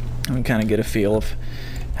 And we kind of get a feel of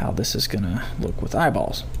how this is going to look with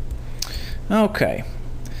eyeballs. Okay.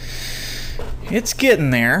 It's getting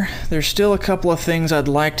there. There's still a couple of things I'd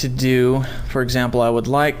like to do. For example, I would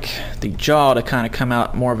like the jaw to kind of come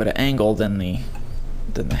out more of at an angle than the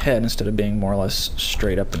head, instead of being more or less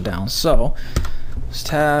straight up and down. So let's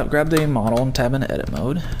grab the model and tab into edit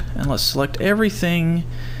mode, and let's select everything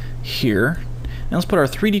here, and let's put our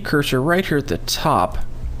 3D cursor right here at the top.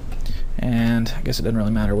 And I guess it doesn't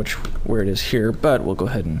really matter where it is here, but we'll go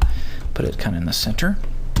ahead and put it kind of in the center.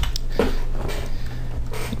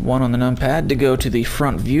 One on the numpad to go to the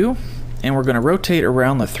front view, and we're going to rotate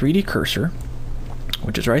around the 3D cursor,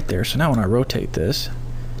 which is right there. So now when I rotate this,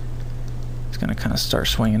 it's going to kind of start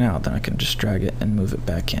swinging out. Then I can just drag it and move it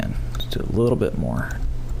back in. Let's do a little bit more,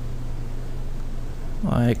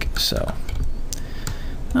 like so.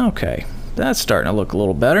 Okay, that's starting to look a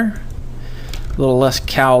little better. A little less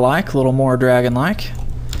cow-like, a little more dragon-like. Go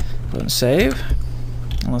ahead and save.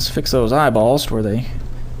 And let's fix those eyeballs where they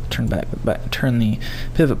turn the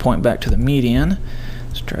pivot point back to the median.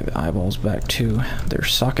 Let's drag the eyeballs back to their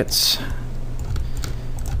sockets.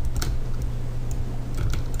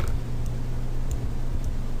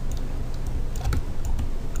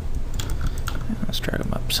 And let's drag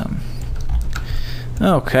them up some.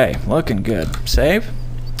 Okay, looking good. Save.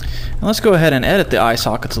 And let's go ahead and edit the eye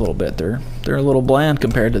sockets a little bit. They're a little bland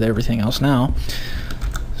compared to everything else now.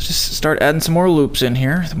 Let's just start adding some more loops in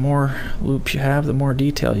here. The more loops you have, the more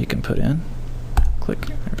detail you can put in. Click.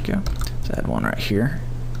 There we go. Let's add one right here.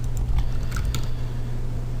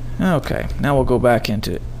 Okay, now we'll go back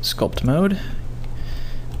into sculpt mode.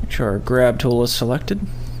 Make sure our grab tool is selected.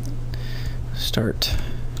 Start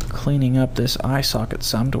cleaning up this eye socket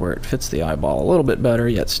some to where it fits the eyeball a little bit better,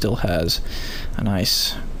 yet still has a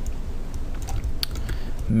nice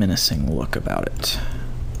menacing look about it.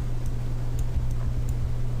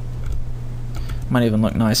 Might even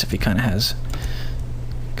look nice if he kind of has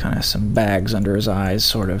some bags under his eyes,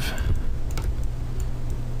 sort of.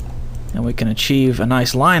 And we can achieve a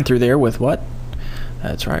nice line through there with what?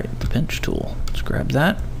 That's right, the pinch tool. Let's grab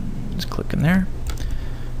that. Just click in there.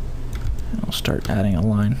 And I'll start adding a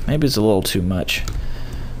line. Maybe it's a little too much.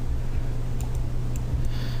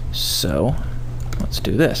 So let's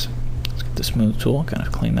do this. Let's get the smooth tool, kind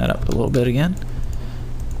of clean that up a little bit again.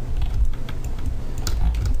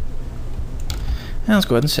 And let's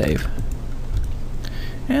go ahead and save.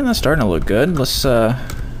 And that's starting to look good. Let's get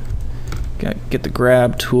the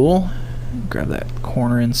grab tool. Grab that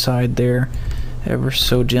corner inside there ever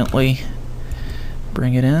so gently.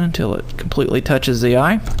 Bring it in until it completely touches the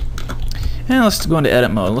eye. And let's go into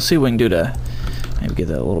edit mode. Let's see what we can do to maybe get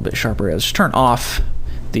that a little bit sharper edge. Just turn off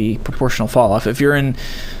the proportional fall off. If you're in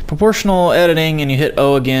proportional editing and you hit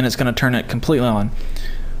O again, it's going to turn it completely on.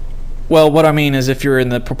 Well, what I mean is if you're in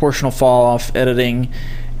the proportional fall off editing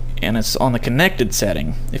and it's on the connected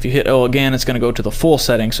setting, if you hit O again, it's going to go to the full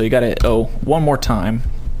setting, so you got to hit O one more time.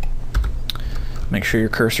 Make sure your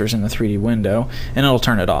cursor's in the 3D window, and it'll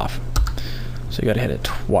turn it off. So you got to hit it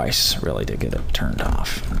twice, really, to get it turned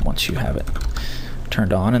off once you have it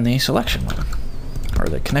turned on in the selection mode, or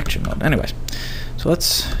the connection mode. Anyways, so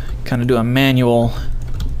let's kind of do a manual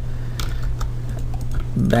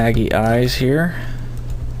baggy eyes here.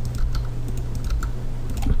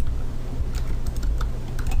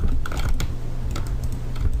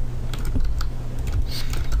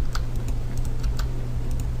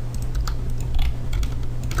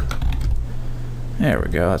 There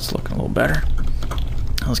we go, that's looking a little better.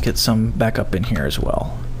 Let's get some back up in here as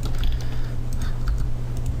well.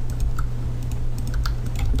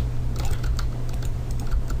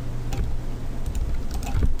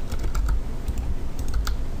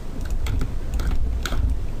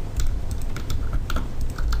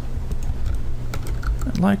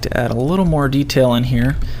 I'd like to add a little more detail in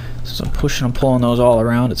here. So I'm pushing and pulling those all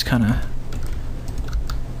around. It's kind of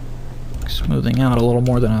smoothing out a little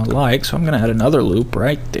more than I like, so I'm going to add another loop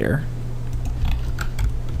right there.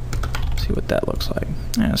 See what that looks like.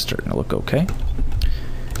 Yeah, it's starting to look okay.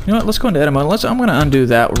 You know what? Let's go into edit mode. I'm going to undo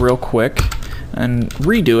that real quick and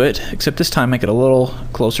redo it, except this time make it a little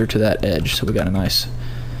closer to that edge, so we got a nice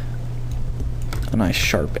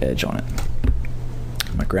sharp edge on it.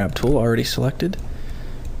 My grab tool already selected.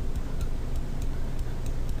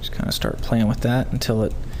 Just kind of start playing with that until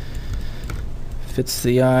it fits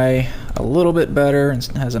the eye a little bit better and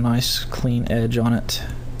has a nice clean edge on it.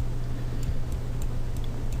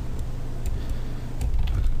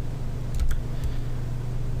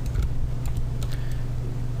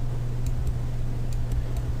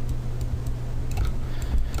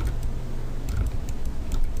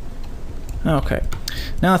 Okay,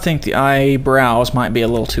 now I think the eyebrows might be a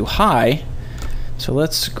little too high, so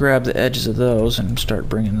let's grab the edges of those and start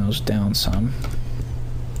bringing those down some.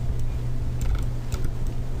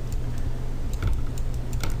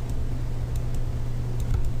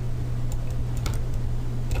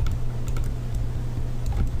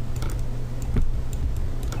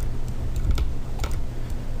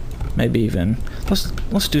 Maybe even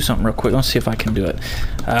let's do something real quick. Let's see if I can do it.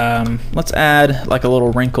 Let's add like a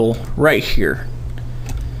little wrinkle right here.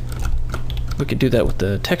 We could do that with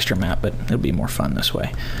the texture map, but it'll be more fun this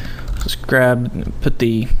way. Let's grab, put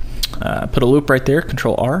a loop right there.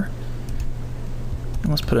 Control R, and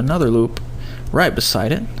let's put another loop right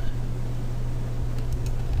beside it.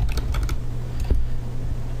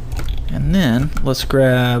 And then let's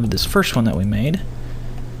grab this first one that we made,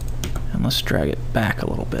 and let's drag it back a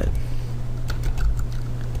little bit.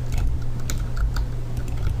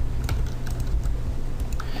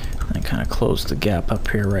 kind of close the gap up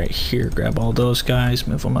here, right here. Grab all those guys,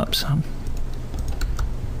 move them up some.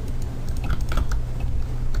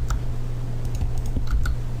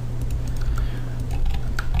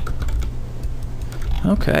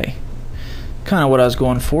 Okay, kind of what I was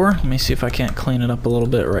going for. Let me see if I can't clean it up a little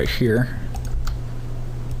bit right here.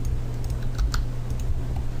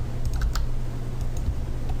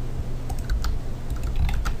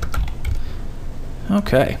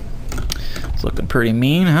 Okay, it's looking pretty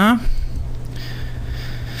mean, huh?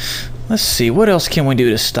 Let's see, what else can we do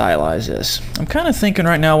to stylize this? I'm kind of thinking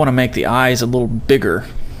right now I want to make the eyes a little bigger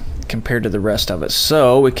compared to the rest of it.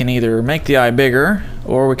 So we can either make the eye bigger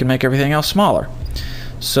or we can make everything else smaller.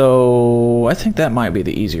 So I think that might be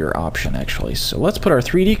the easier option actually. So let's put our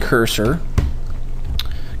 3D cursor,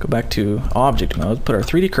 go back to object mode, put our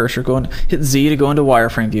 3D cursor, hit Z to go into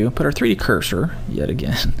wireframe view, put our 3D cursor, yet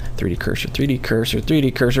again, 3D cursor, 3D cursor,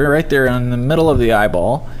 3D cursor, right there in the middle of the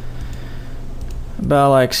eyeball.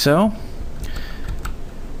 About like so.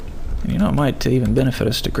 You know, it might even benefit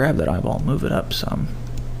us to grab that eyeball, move it up some.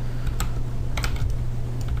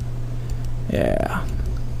 Yeah.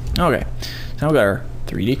 Okay, so we've got our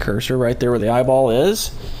 3D cursor right there where the eyeball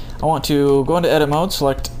is. I want to go into edit mode,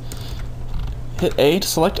 hit A to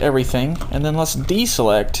select everything, and then let's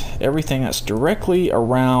deselect everything that's directly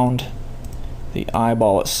around the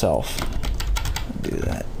eyeball itself. Do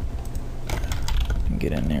that.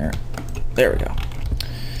 Get in there. There we go.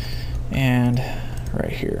 And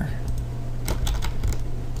right here.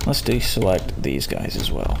 Let's deselect these guys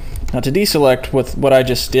as well. Now to deselect with what I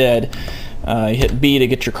just did, you hit B to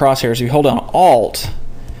get your crosshairs. If you hold down Alt,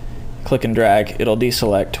 click and drag, it'll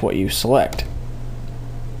deselect what you select.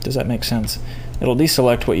 Does that make sense? It'll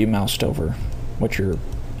deselect what you moused over, what your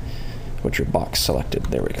box selected.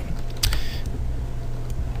 There we go.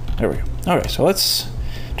 There we go. Okay, so let's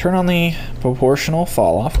turn on the proportional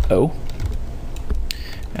fall off, O,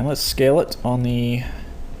 and let's scale it on the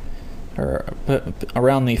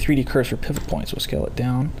around the 3D cursor pivot points. We'll scale it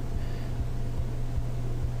down.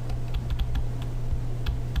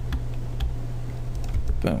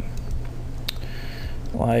 Boom.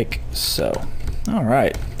 Like so.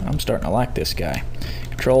 Alright, I'm starting to like this guy.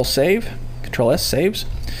 Control save, Control S saves.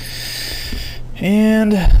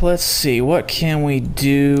 And let's see, what can we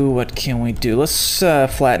do? What can we do? Let's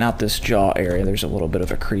flatten out this jaw area. There's a little bit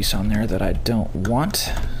of a crease on there that I don't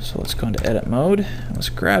want. So let's go into edit mode. Let's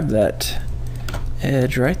grab that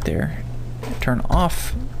edge right there. Turn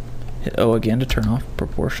off, hit O again to turn off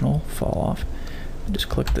proportional fall off. Just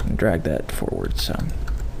click that and drag that forward some.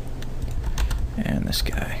 And this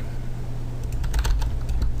guy.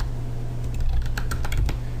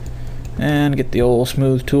 And get the old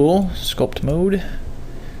smooth tool, sculpt mode,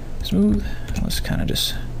 smooth. Let's kind of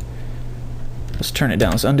just, let's turn it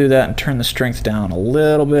down. Let's undo that and turn the strength down a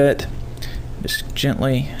little bit. Just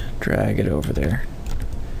gently drag it over there.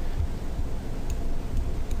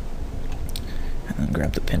 And then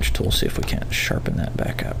grab the pinch tool, see if we can't sharpen that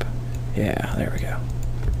back up. Yeah, there we go.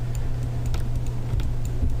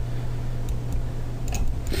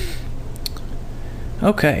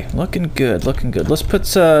 Okay, looking good, looking good. Let's put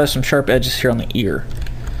some sharp edges here on the ear.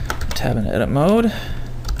 Tab in edit mode,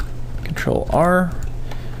 Control R,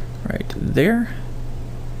 right there.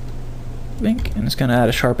 Bink, and it's going to add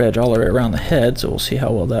a sharp edge all the way around the head, so we'll see how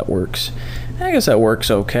well that works. And I guess that works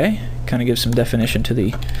okay. Kind of gives some definition to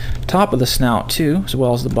the top of the snout too, as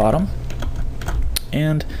well as the bottom.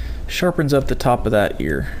 And sharpens up the top of that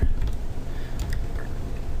ear.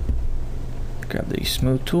 Grab the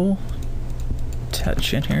smooth tool.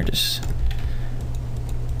 Touch in here, just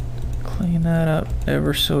clean that up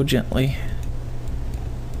ever so gently.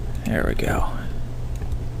 There we go.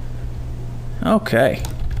 Okay.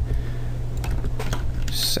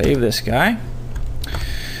 Save this guy.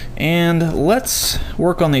 And let's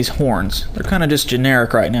work on these horns. They're kind of just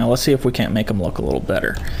generic right now. Let's see if we can't make them look a little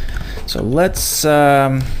better. So let's,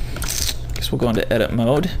 I guess we'll go into edit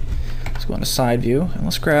mode. Let's go into side view, and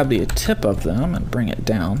let's grab the tip of them and bring it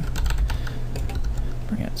down.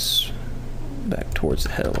 Bring it back towards the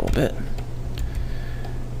head a little bit.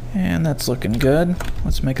 And that's looking good.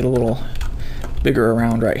 Let's make it a little bigger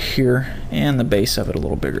around right here, and the base of it a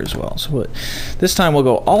little bigger as well. So this time we'll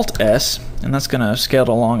go Alt S, and that's going to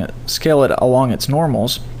scale it along its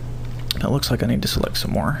normals. It looks like I need to select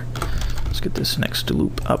some more. Let's get this next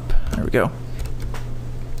loop up. There we go.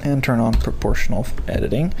 And turn on proportional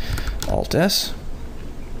editing. Alt S.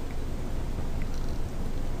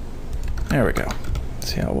 There we go.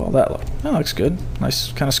 See how well that looks. That looks good.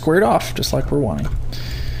 Nice, kind of squared off, just like we're wanting.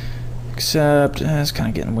 Except it's kind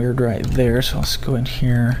of getting weird right there, so let's go in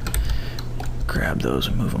here, grab those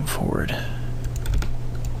and move them forward.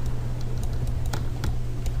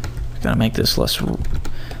 Gotta make this less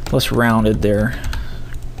rounded there.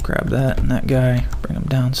 Grab that and that guy, bring them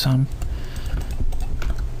down some.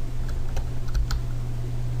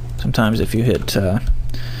 Sometimes if you hit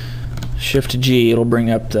Shift G, it'll bring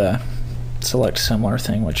up the select similar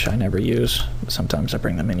thing, which I never use. But sometimes I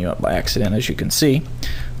bring the menu up by accident, as you can see.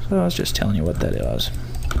 So I was just telling you what that is.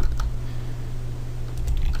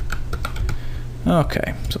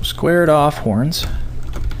 Okay, so squared off horns.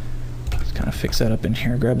 Let's kind of fix that up in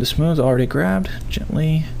here. Grab the smooth, already grabbed.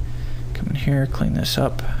 Gently come in here, clean this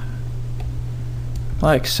up.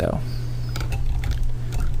 Like so.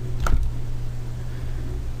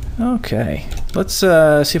 Okay, let's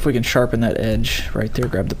see if we can sharpen that edge right there.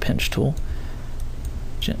 Grab the pinch tool.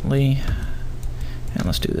 Gently. And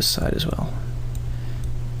let's do this side as well.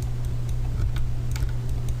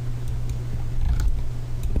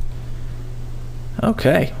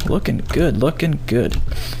 Okay, looking good, looking good.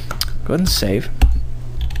 Go ahead and save.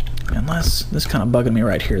 Unless this kind of bugging me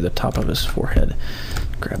right here, the top of his forehead.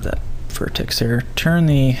 Grab that vertex there. Turn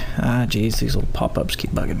the geez, these little pop-ups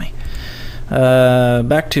keep bugging me.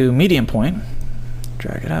 Back to medium point.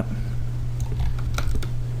 Drag it up.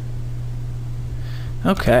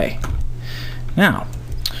 Okay. Now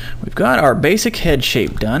we've got our basic head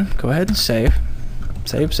shape done. Go ahead and save.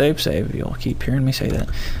 Save, save, save. You'll keep hearing me say that.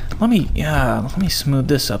 Let me smooth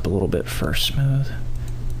this up a little bit first. Smooth.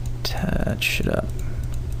 Touch it up.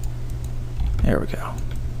 There we go.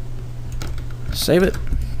 Save it.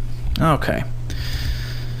 Okay.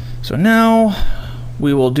 So now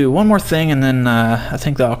we will do one more thing, and then I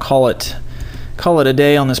think that I'll call it a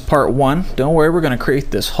day on this part 1. Don't worry, we're going to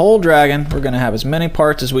create this whole dragon. We're going to have as many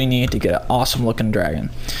parts as we need to get an awesome looking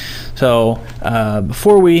dragon. So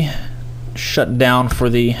before we shut down for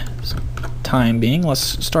the time being,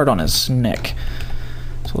 let's start on his neck.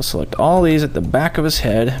 So we'll select all these at the back of his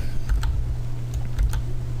head,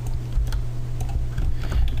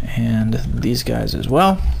 and these guys as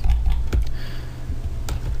well.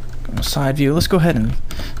 Go to side view. Let's go ahead and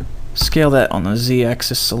scale that on the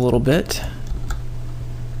Z-axis a little bit.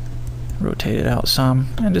 Rotate it out some,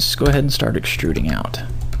 and just go ahead and start extruding out.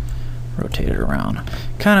 Rotate it around.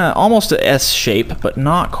 Kind of almost a S shape, but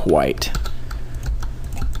not quite.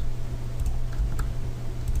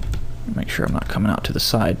 Make sure I'm not coming out to the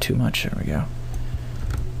side too much. There we go.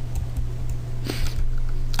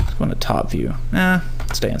 Let's go into top view.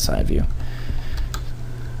 Stay in side view.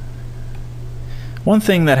 One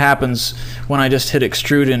thing that happens when I just hit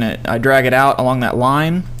extrude and I drag it out along that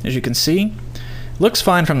line, as you can see, looks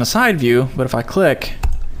fine from the side view, but if I click,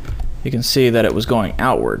 you can see that it was going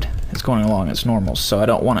outward. It's going along its normals, so I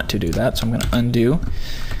don't want it to do that, so I'm going to undo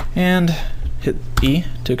and hit E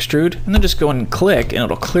to extrude, and then just go and click, and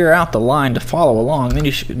it'll clear out the line to follow along. Then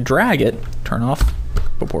you should drag it, turn off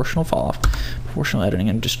proportional fall off, proportional editing,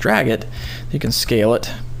 and just drag it. You can scale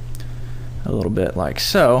it a little bit like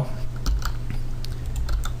so.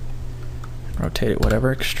 Rotate it,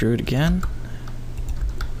 whatever, extrude again.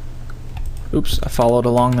 Oops, I followed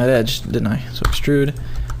along that edge, didn't I? So extrude,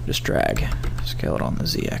 just drag, scale it on the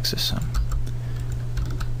Z-axis some.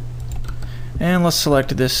 And let's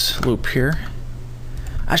select this loop here.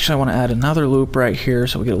 Actually, I want to add another loop right here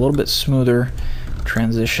so we get a little bit smoother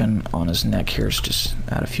transition on his neck here. So just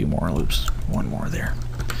add a few more loops. One more there.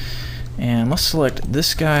 And let's select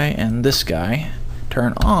this guy and this guy.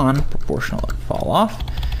 Turn on proportional fall off.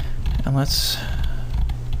 And let's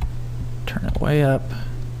turn it way up.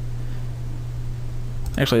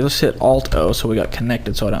 Actually, let's hit Alt-O so we got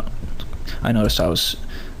connected, so I noticed I was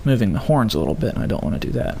moving the horns a little bit, and I don't want to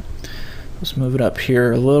do that. Let's move it up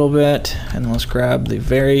here a little bit, and let's grab the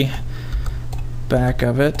very back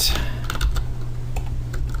of it.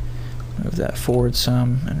 Move that forward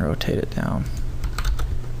some and rotate it down.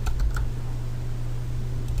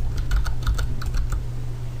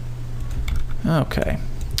 Okay,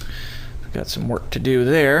 we've got some work to do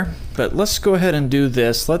there, but let's go ahead and do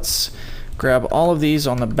this. Let's grab all of these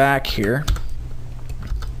on the back here,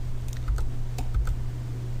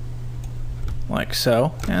 like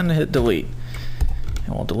so, and hit delete,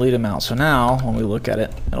 and we'll delete them out. So now when we look at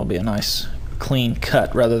it, it'll be a nice clean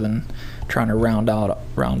cut rather than trying to round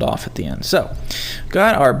off at the end. So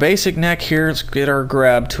got our basic neck here. Let's get our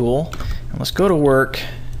grab tool and let's go to work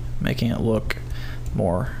making it look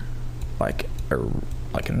more like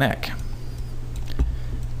a neck.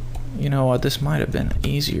 You know what, this might have been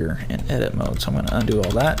easier in edit mode, so I'm going to undo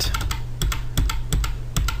all that.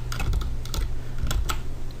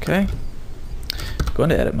 Okay, go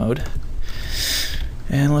into edit mode,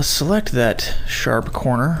 and let's select that sharp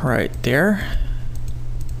corner right there.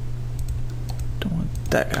 Don't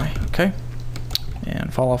want that guy. Okay,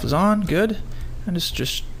 and fall off is on, good, and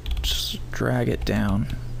just just drag it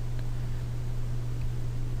down.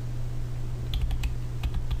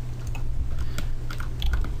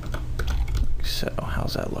 So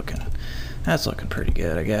how's that looking? That's looking pretty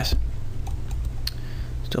good, I guess.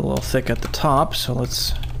 Still a little thick at the top, so I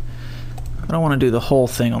don't want to do the whole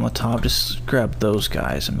thing on the top. Just grab those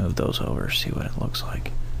guys and move those over, see what it looks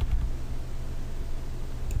like.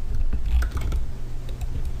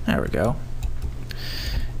 There we go.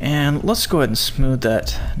 And let's go ahead and smooth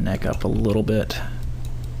that neck up a little bit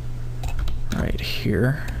right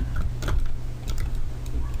here.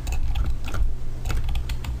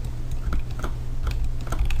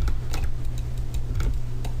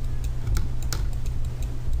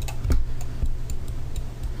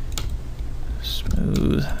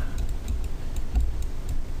 Smooth.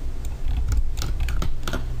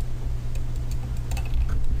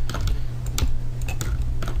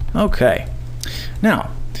 Okay. Now,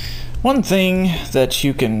 one thing that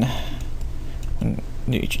you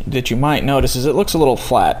might notice is it looks a little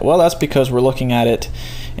flat. Well, that's because we're looking at it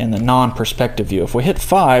in the non-perspective view. If we hit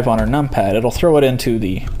 5 on our numpad, it'll throw it into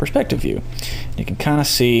the perspective view. You can kind of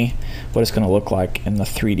see what it's going to look like in the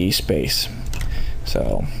 3D space.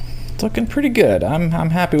 So it's looking pretty good. I'm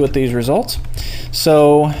happy with these results.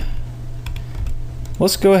 So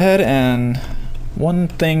let's go ahead and one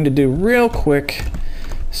thing to do real quick,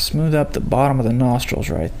 smooth up the bottom of the nostrils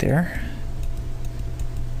right there.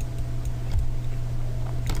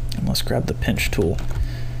 And let's grab the pinch tool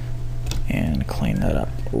and clean that up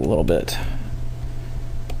a little bit.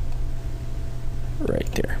 Right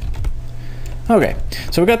there. Okay,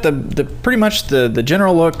 so we got the pretty much the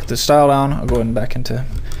general look, the style down. I'll go ahead and back into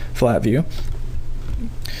flat view.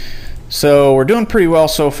 So we're doing pretty well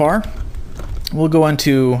so far. We'll go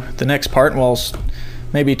into the next part and we'll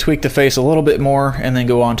maybe tweak the face a little bit more and then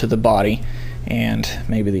go on to the body and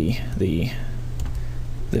maybe the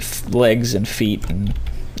legs and feet and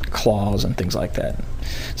claws and things like that.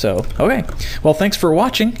 So, okay. Well, thanks for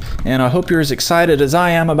watching, and I hope you're as excited as I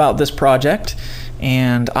am about this project,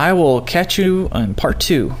 and I will catch you in part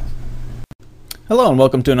 2. Hello and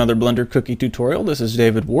welcome to another Blender Cookie tutorial. This is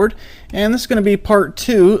David Ward, and this is going to be part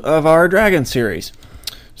 2 of our Dragon series.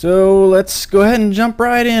 So let's go ahead and jump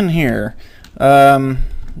right in here.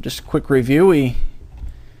 Just a quick review.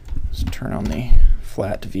 Let's turn on the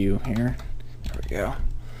flat view here. There we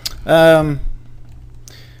go.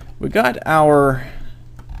 We got our,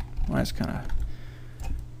 well, it's kind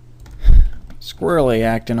of squirrely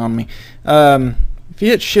acting on me. If you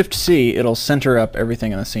hit Shift C, it'll center up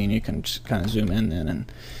everything in the scene. You can just kind of zoom in then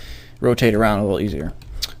and rotate around a little easier.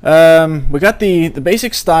 We got the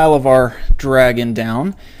basic style of our dragon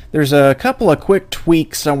down. There's a couple of quick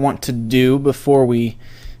tweaks I want to do before we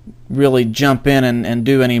really jump in and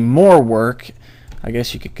do any more work. I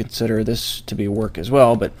guess you could consider this to be work as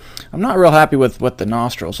well, but I'm not real happy with what the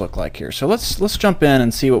nostrils look like here. So let's jump in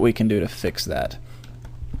and see what we can do to fix that.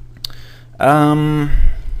 Kind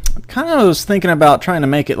of was thinking about trying to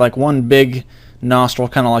make it like one big nostril,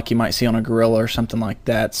 kind of like you might see on a gorilla or something like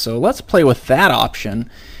that. So let's play with that option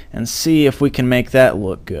and see if we can make that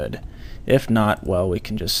look good. If not, well, we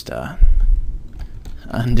can just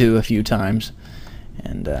undo a few times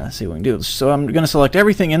and see what we can do. So I'm going to select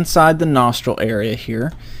everything inside the nostril area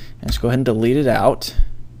here, and let's go ahead and delete it out.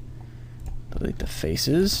 Delete the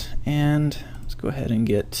faces, and let's go ahead and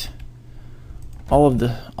get all of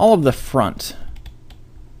the front.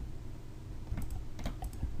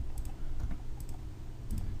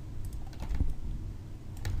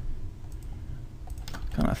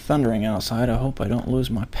 Kind of thundering outside. I hope I don't lose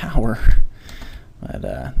my power.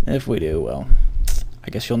 But if we do, well, I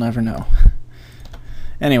guess you'll never know.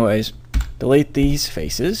 Anyways, delete these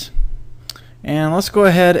faces. And let's go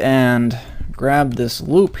ahead and grab this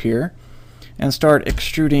loop here and start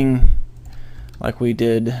extruding like we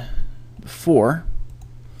did before.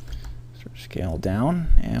 Sort of scale down,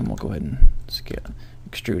 and we'll go ahead and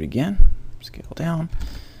extrude again. Scale down.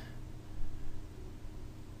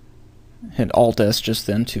 Hit Alt-S just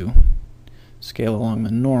then to scale along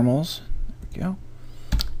the normals. There we go.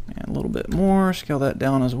 And a little bit more. Scale that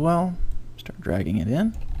down as well. Start dragging it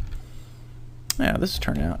in. Yeah, this is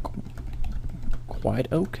turning out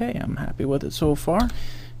quite okay. I'm happy with it so far.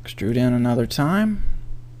 Extrude in another time.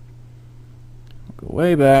 We'll go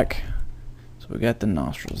way back. So we got the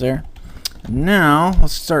nostrils there. And now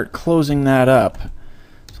let's start closing that up.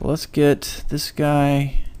 So let's get this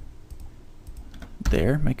guy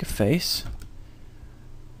there, make a face,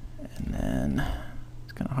 and then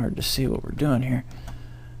it's kind of hard to see what we're doing here.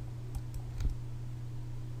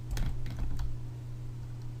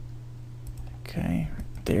 Okay,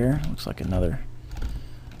 right there, looks like another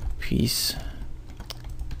piece.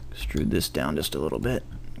 extrude this down just a little bit.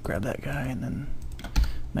 Grab that guy and then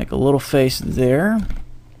make a little face there.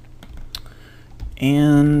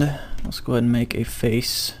 And let's go ahead and make a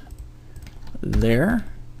face there.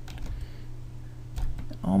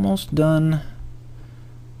 Almost done.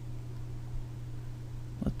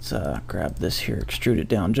 Let's grab this here, extrude it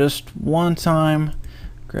down just one time.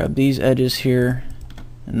 Grab these edges here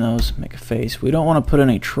and those, make a face. We don't want to put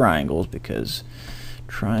any triangles because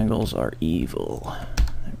triangles are evil.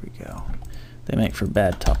 There we go. They make for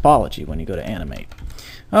bad topology when you go to animate.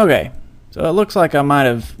 Okay, so it looks like I might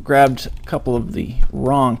have grabbed a couple of the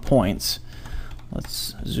wrong points.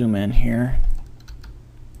 Let's zoom in here.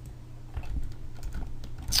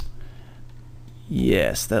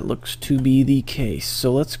 Yes, that looks to be the case.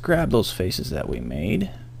 So let's grab those faces that we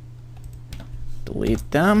made.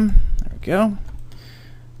 Delete them. There we go.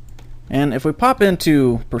 And if we pop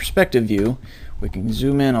into perspective view, we can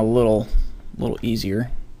zoom in a little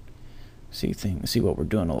easier. See what we're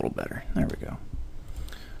doing a little better. There we go.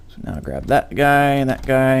 So now grab that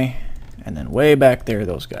guy, and then way back there,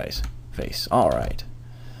 those guys' face. All right.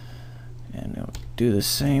 And we'll do the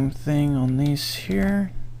same thing on these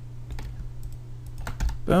here.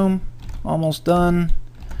 Boom. Almost done.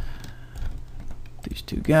 These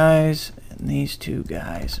two guys and these two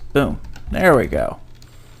guys. Boom. There we go.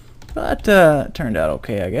 But it turned out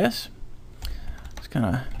okay, I guess. Let's kind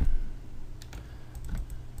of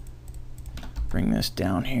bring this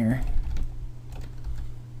down here.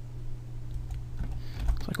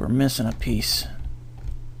 Looks like we're missing a piece.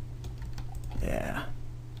 Yeah.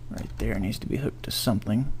 Right there needs to be hooked to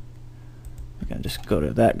something. I gotta just go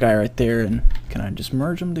to that guy right there, and can I just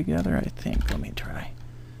merge them together? I think. Let me try.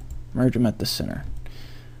 Merge them at the center.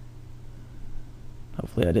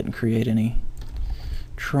 Hopefully I didn't create any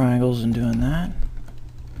triangles in doing that.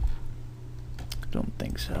 Don't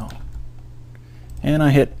think so. And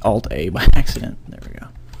I hit Alt A by accident. There we go.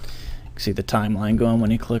 You can see the timeline going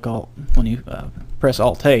when you click Alt, when you press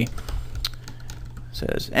Alt A. It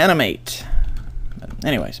says animate.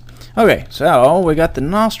 Anyways, okay, so we got the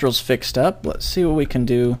nostrils fixed up. Let's see what we can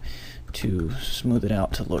do to smooth it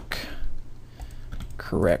out to look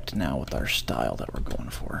correct now with our style that we're going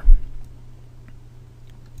for.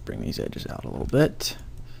 Bring these edges out a little bit.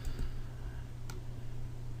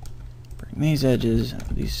 Bring these edges,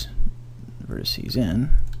 these vertices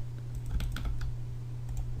in.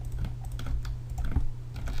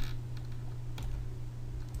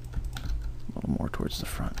 A little more towards the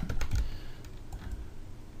front.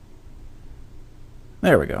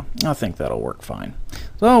 There we go. I think that'll work fine.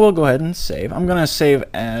 So we'll go ahead and save. I'm going to save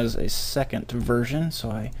as a second version so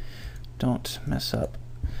I don't mess up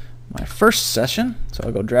my first session. So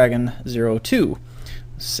I'll go Dragon 02.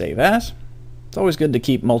 Save as. It's always good to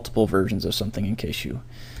keep multiple versions of something in case you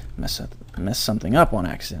mess something up on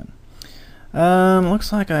accident.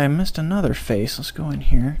 Looks like I missed another face. Let's go in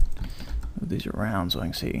here. Move these around so I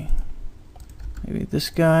can see. Maybe this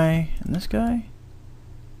guy and this guy.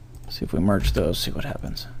 See if we merge those, see what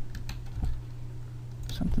happens.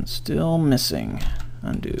 Something's still missing.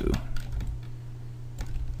 Undo.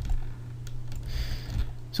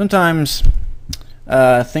 Sometimes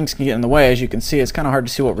things can get in the way. As you can see, it's kind of hard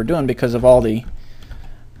to see what we're doing because of all these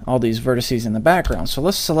vertices in the background. So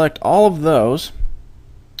let's select all of those,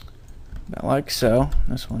 about like so.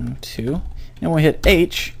 This one too. And we hit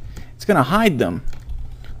H. It's going to hide them.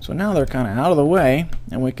 So now they're kind of out of the way,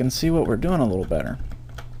 and we can see what we're doing a little better.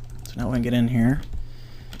 So now we can get in here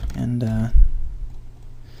and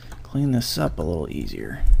clean this up a little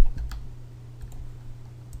easier.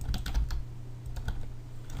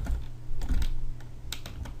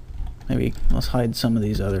 Maybe let's hide some of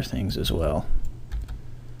these other things as well.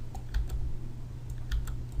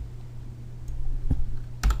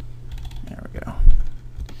 There we go.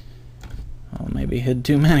 Oh, maybe hid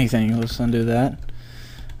too many things. Let's undo that.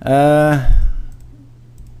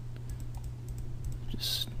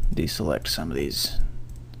 Just deselect some of these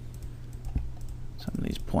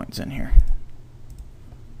points in here.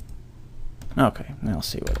 Okay, now I'll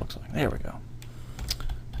see what it looks like. There we go.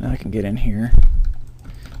 Now I can get in here,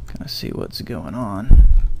 kind of see what's going on.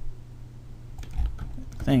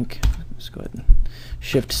 I think let's go ahead and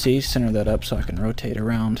Shift C, center that up so I can rotate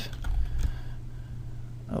around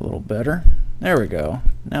a little better. There we go.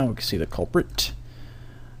 Now we can see the culprit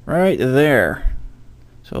right there.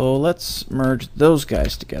 So let's merge those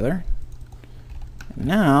guys together. And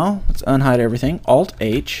now let's unhide everything. Alt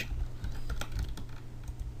H.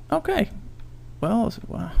 Okay. Well,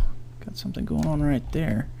 wow, got something going on right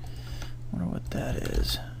there. Wonder what that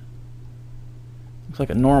is. Looks like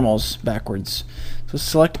a normal's backwards. So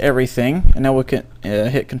select everything, and now we can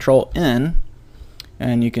hit Control N,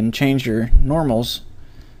 and you can change your normals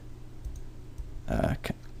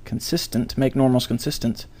consistent, make normals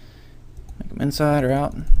consistent. Make them inside or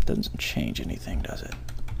out. Doesn't change anything, does it?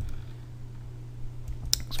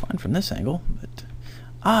 It's fine from this angle, but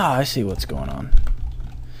I see what's going on.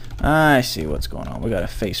 I see what's going on. We got a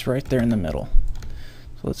face right there in the middle.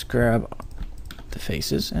 So let's grab the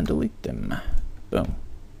faces and delete them. Boom.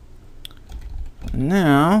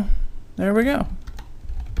 Now, there we go.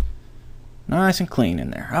 Nice and clean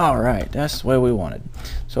in there. Alright, that's the way we wanted.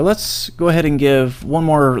 So let's go ahead and give one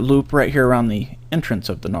more loop right here around the entrance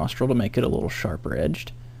of the nostril to make it a little sharper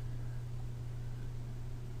edged.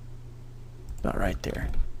 About right there.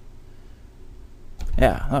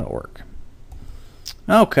 Yeah, that'll work.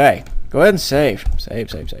 Okay, go ahead and save.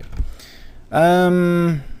 Save.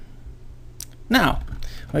 Now,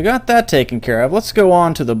 we got that taken care of. Let's go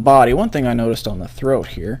on to the body. One thing I noticed on the throat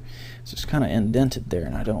here is it's kind of indented there,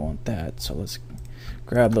 and I don't want that. So let's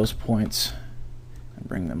grab those points and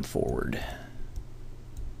bring them forward.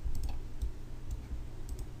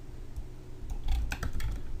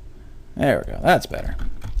 There we go. That's better.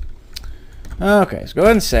 Okay, so go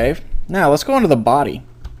ahead and save. Now let's go into the body.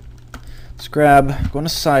 Let's go into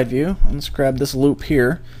side view, and let's grab this loop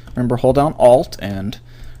here. Remember, hold down Alt and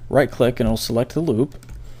right click and it'll select the loop.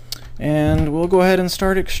 And we'll go ahead and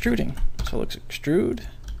start extruding. So let's extrude.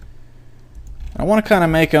 I want to kind of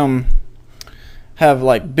make them have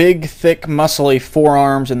like big, thick, muscly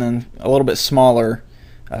forearms and then a little bit smaller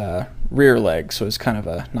rear legs. So it's kind of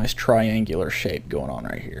a nice triangular shape going on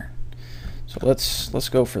right here. So let's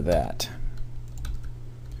go for that.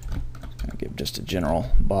 I'll give just a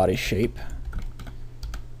general body shape.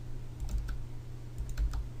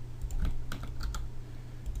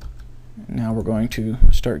 Now we're going to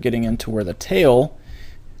start getting into where the tail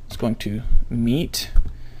is going to meet.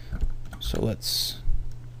 So let's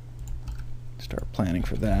start planning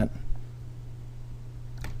for that.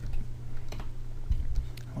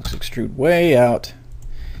 Let's extrude way out.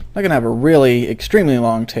 I'm not going to have a really extremely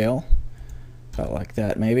long tail. About like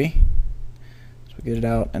that maybe. So we get it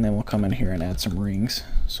out, and then we'll come in here and add some rings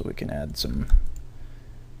so we can add some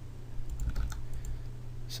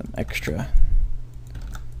extra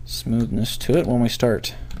smoothness to it when we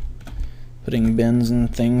start putting bends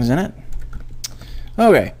and things in it.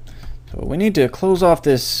 Okay, so we need to close off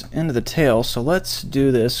this end of the tail, so let's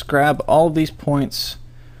do this. Grab all of these points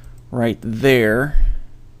right there,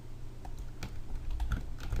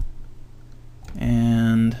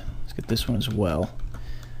 and let's get this one as well,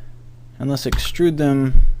 and let's extrude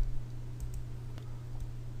them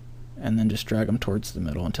and then just drag them towards the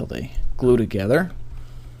middle until they glue together.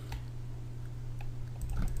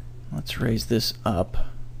 Let's raise this up,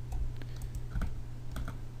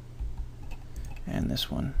 and this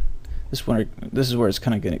is where it's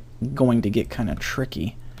kind of going to get kind of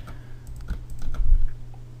tricky.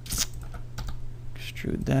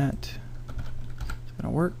 Extrude that. It's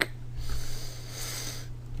gonna work.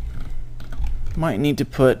 Might need to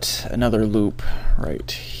put another loop right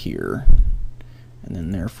here, and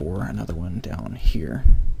then therefore another one down here.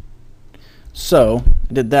 So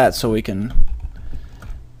I did that so we can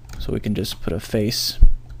just put a face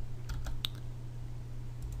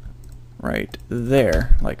right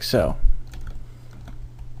there, like so.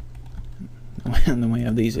 And then we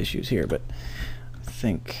have these issues here, but I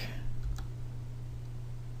think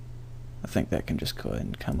that can just go ahead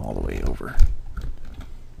and come all the way over.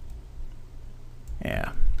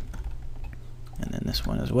 Yeah. And then this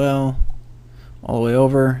one as well, all the way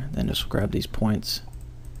over. Then just grab these points.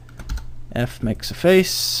 F makes a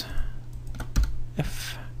face.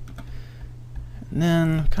 F. And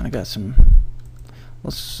then kind of got some,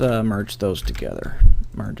 let's merge those together.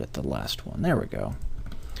 Merge at the last one. There we go.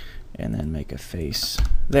 And then make a face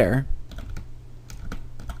there.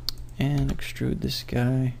 And extrude this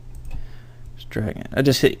guy. Just drag it. I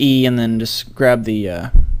just hit E and then just grab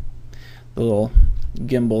the little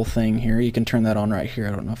gimbal thing here. You can turn that on right here.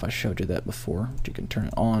 I don't know if I showed you that before, but you can turn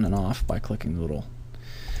it on and off by clicking the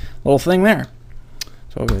little thing there.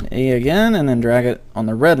 So I'll go ahead and A again, and then drag it on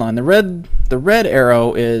the red line. The red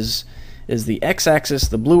arrow is the x-axis,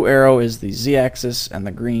 the blue arrow is the z-axis, and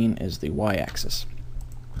the green is the y-axis.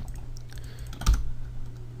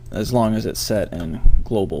 As long as it's set in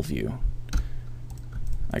global view.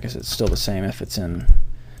 I guess it's still the same if it's in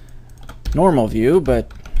normal view,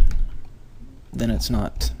 but then it's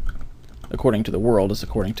not according to the world, it's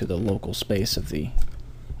according to the local space of the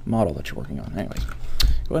model that you're working on. Anyways.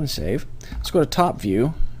 Go ahead and save. Let's go to top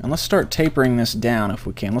view and let's start tapering this down if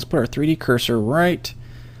we can. Let's put our 3D cursor right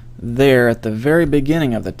there at the very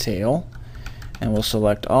beginning of the tail, and we'll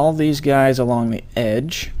select all these guys along the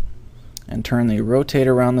edge, and turn the rotate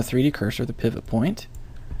around the 3D cursor, the pivot point,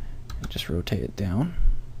 and just rotate it down,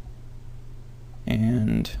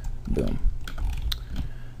 and boom.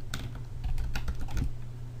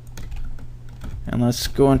 And let's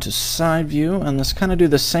go into side view, and let's kind of do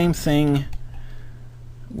the same thing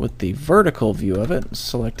with the vertical view of it.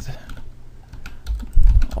 Select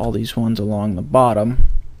all these ones along the bottom,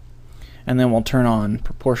 and then we'll turn on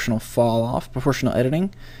proportional fall off, proportional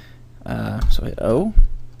editing. So hit O,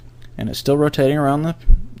 and it's still rotating around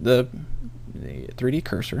the 3D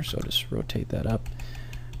cursor, so just rotate that up.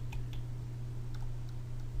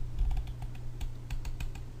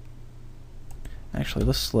 Actually,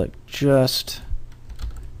 let's select just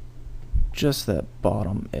that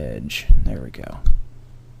bottom edge. There we go.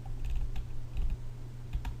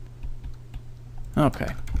 Okay,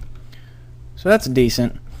 so that's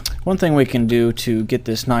decent. One thing we can do to get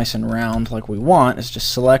this nice and round like we want is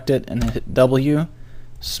just select it and then hit W,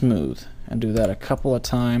 smooth, and do that a couple of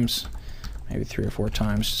times, maybe 3 or 4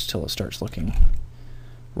 times, just till it starts looking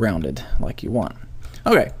rounded like you want.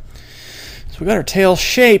 Okay, so we got our tail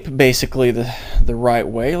shape basically the right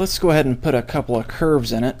way. Let's go ahead and put a couple of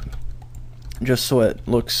curves in it just so it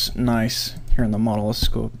looks nice here in the model. Let's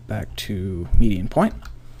go back to median point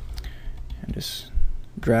and just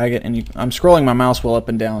drag it, and I'm scrolling my mouse wheel up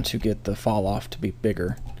and down to get the fall off to be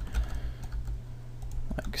bigger,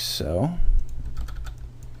 like so.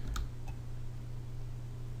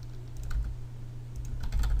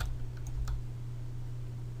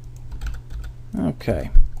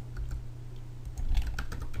 Okay,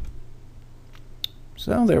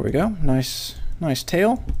 so there we go. Nice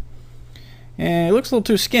tail. And it looks a little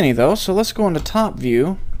too skinny though, so let's go into top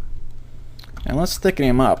view and let's thicken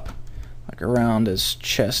him up like around his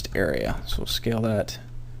chest area. So we'll scale that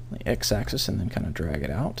on the x-axis and then kind of drag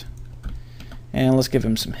it out. And let's give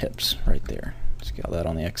him some hips right there. Scale that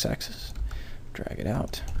on the x-axis, drag it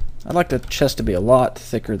out. I'd like the chest to be a lot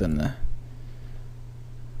thicker than the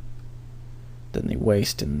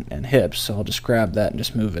waist and hips, so I'll just grab that and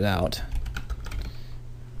just move it out.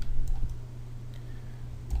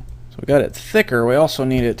 So we got it thicker. We also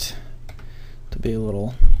need it to be a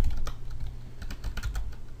little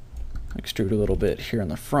extrude a little bit here in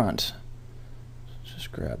the front.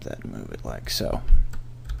 Just grab that and move it like so.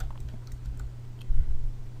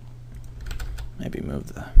 Maybe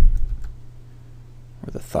move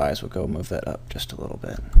where the thighs will go, move that up just a little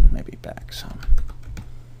bit, maybe back some.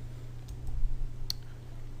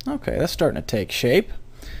 Okay, that's starting to take shape.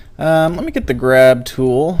 Let me get the grab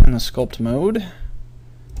tool in the sculpt mode.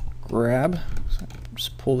 Grab. So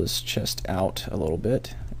just pull this chest out a little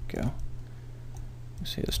bit. There we go. You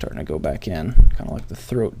see it's starting to go back in, kind of like the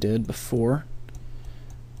throat did before.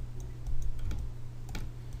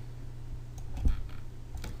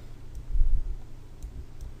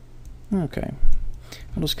 Okay.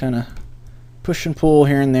 I'll just kind of push and pull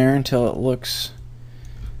here and there until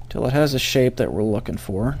it has a shape that we're looking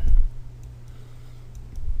for.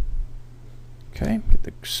 Okay, get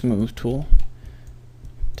the smooth tool.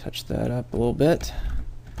 Touch that up a little bit.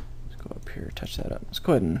 Let's go up here, touch that up. Let's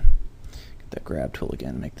go ahead and get that grab tool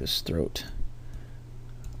again, make this throat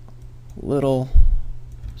a little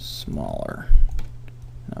smaller.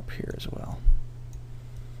 And up here as well.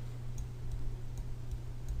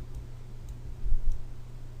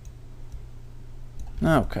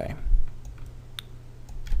 Okay.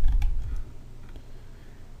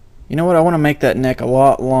 You know what? I want to make that neck a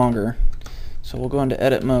lot longer. So we'll go into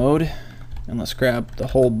edit mode and let's grab the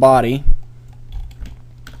whole body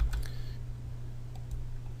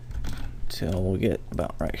till we get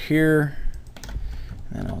about right here,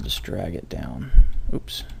 and then I'll just drag it down.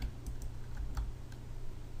 Oops.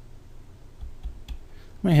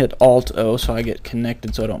 Let me hit Alt O so I get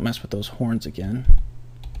connected so I don't mess with those horns again.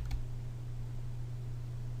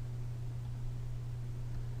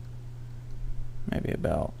 Maybe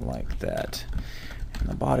about like that. And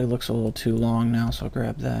the body looks a little too long now, so I'll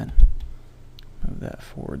grab that, move that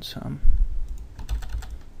forward some.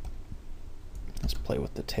 Let's play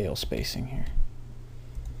with the tail spacing here.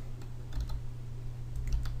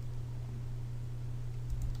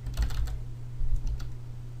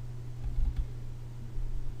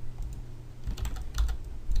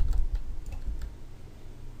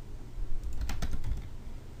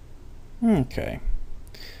 Okay.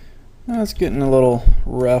 Now it's getting a little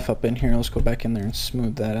rough up in here. Let's go back in there and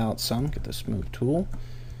smooth that out some. Get the smooth tool.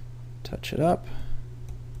 Touch it up.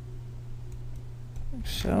 Like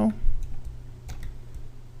so.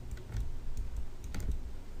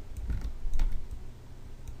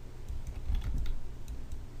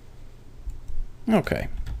 Okay.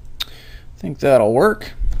 I think that'll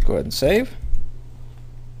work. Go ahead and save.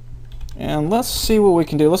 And let's see what we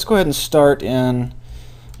can do. Let's go ahead and start in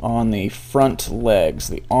on the front legs,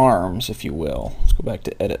 the arms, if you will. Let's go back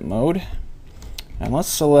to edit mode. And let's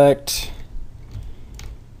select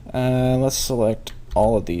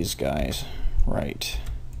all of these guys right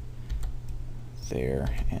there,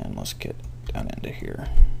 and let's get down into here.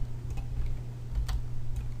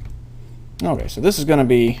 Okay, so this is going to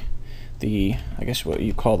be the, I guess what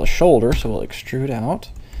you call the shoulder, so we'll extrude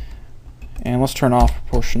out. And let's turn off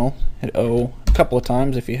proportional. Hit O a couple of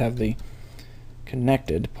times if you have the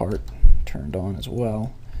connected part turned on as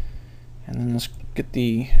well. And then let's get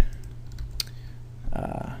the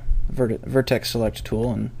vertex select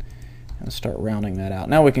tool and start rounding that out.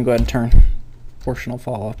 Now we can go ahead and turn proportional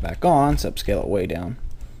fall off back on, subscale it way down.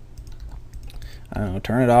 I don't know,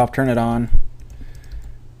 turn it off, turn it on.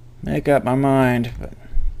 Make up my mind, but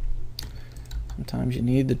sometimes you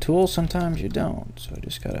need the tool, sometimes you don't. So I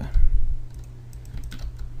just gotta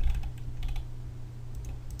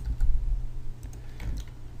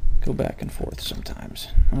go back and forth sometimes.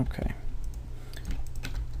 Okay.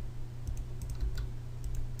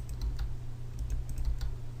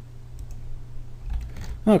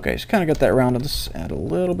 Okay, so kind of got that rounded. Let's add a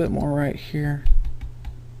little bit more right here.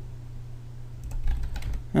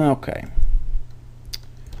 Okay.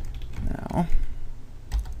 Now,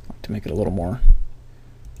 I'd like to make it a little more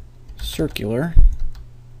circular.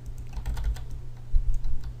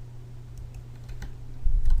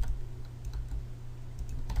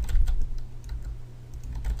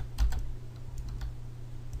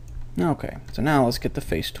 Okay, so now let's get the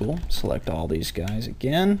face tool. Select all these guys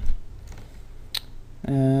again.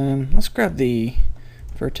 And let's grab the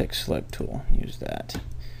vertex select tool. Use that.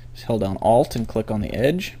 Just hold down Alt and click on the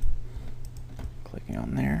edge. Clicking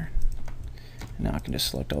on there. And now I can just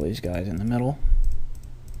select all these guys in the middle.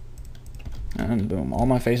 And boom, all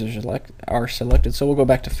my faces are selected. So we'll go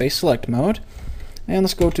back to face select mode. And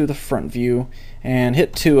let's go to the front view and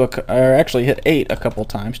hit 2, or actually hit 8 a couple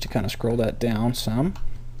times to kind of scroll that down some.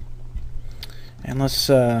 And let's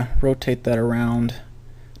rotate that around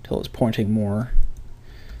until it's pointing more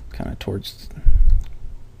kind of towards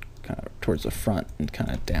the front and kind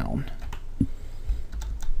of down.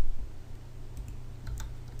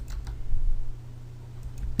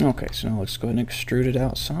 Okay, so now let's go ahead and extrude it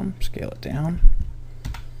out some, scale it down.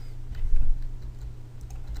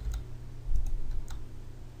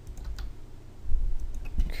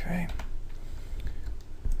 Okay.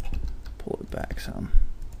 Pull it back some.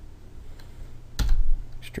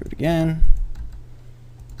 Extrude again.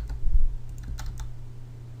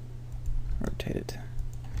 Rotate it.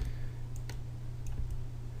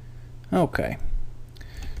 Okay.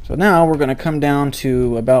 So now we're going to come down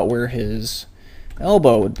to about where his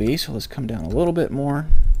elbow would be. So let's come down a little bit more.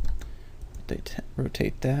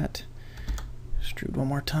 Rotate that. Extrude one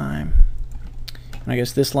more time. And I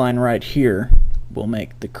guess this line right here will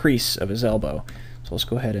make the crease of his elbow. So let's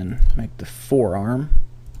go ahead and make the forearm.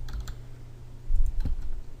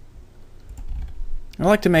 I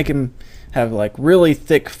like to make him have like really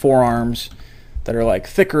thick forearms that are like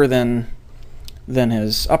thicker than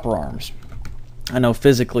his upper arms. I know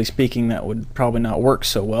physically speaking that would probably not work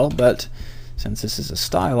so well, but since this is a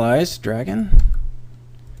stylized dragon,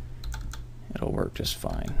 it'll work just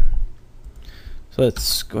fine. So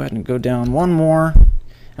let's go ahead and go down one more,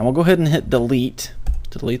 and we'll go ahead and hit delete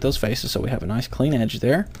to delete those faces so we have a nice clean edge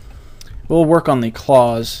there. We'll work on the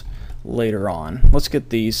claws later on. Let's get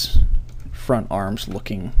these front arms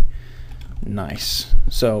looking nice.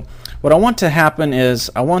 So what I want to happen is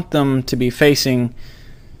I want them to be facing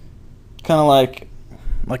kind of like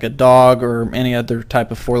a dog or any other type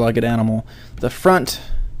of four-legged animal. The front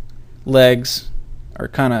legs are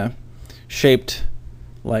kind of shaped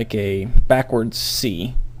like a backwards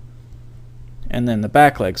C, and then the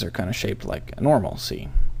back legs are kind of shaped like a normal C.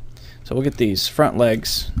 So we'll get these front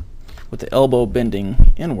legs with the elbow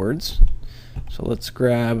bending inwards. So let's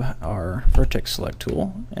grab our vertex select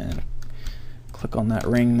tool and click on that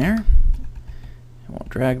ring there, and we'll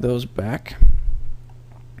drag those back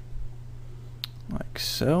like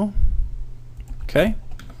so. Okay.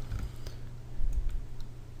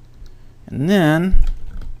 And then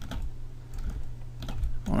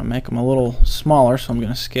I want to make them a little smaller, so I'm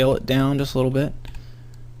going to scale it down just a little bit.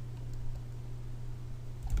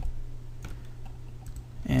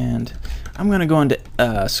 And I'm going to go into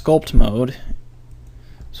sculpt mode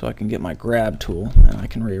so I can get my grab tool and I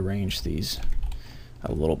can rearrange these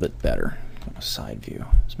a little bit better. A side view.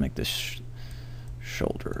 Let's make this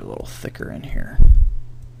shoulder a little thicker in here.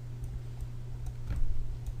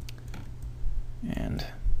 And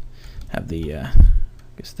have the I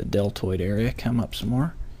guess the deltoid area come up some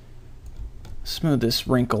more. smooth this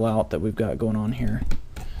wrinkle out that we've got going on here.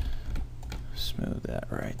 Smooth that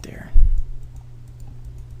right there.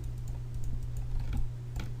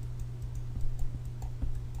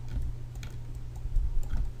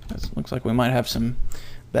 This looks like we might have some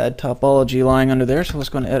bad topology lying under there, so let's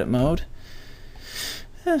go into edit mode.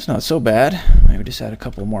 It's not so bad. Maybe just add a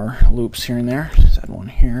couple more loops here and there. Let's add one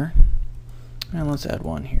here. And let's add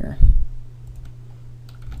one here.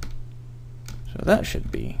 So that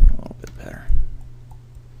should be a little bit better.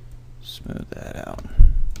 Smooth that out.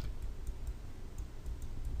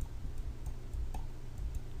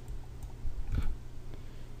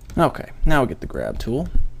 Okay, now we get the grab tool.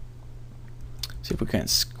 See if we can't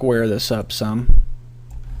square this up some.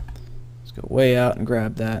 Let's go way out and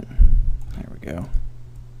grab that. There we go.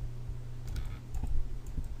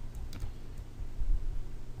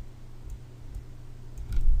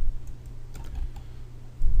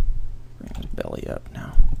 Bring his belly up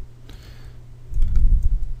now.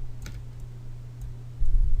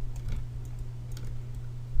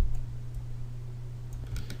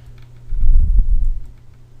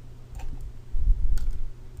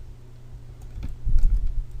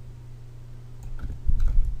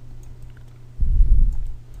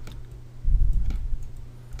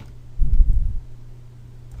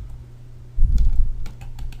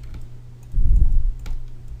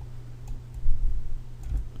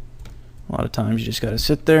 A lot of times you just got to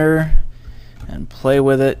sit there and play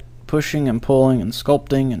with it, pushing and pulling and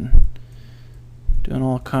sculpting and doing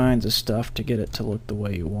all kinds of stuff to get it to look the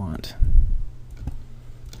way you want.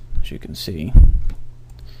 As you can see,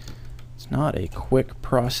 it's not a quick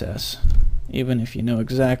process, even if you know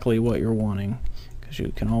exactly what you're wanting, because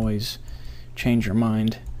you can always change your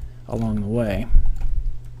mind along the way.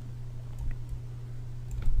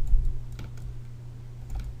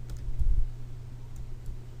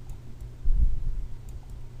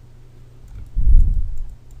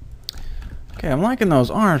 Okay, I'm liking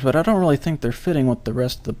those arms, but I don't really think they're fitting with the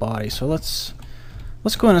rest of the body. So let's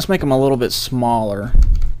go in and let's make them a little bit smaller.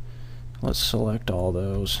 Let's select all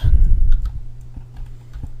those.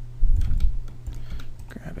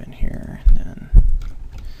 Grab in here, and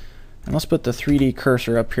let's put the 3D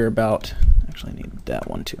cursor up here about. Actually, I need that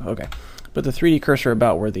one too. Okay, put the 3D cursor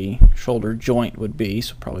about where the shoulder joint would be,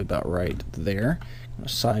 so probably about right there.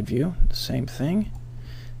 Side view, the same thing,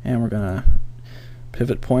 and we're gonna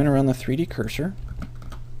pivot point around the 3D cursor,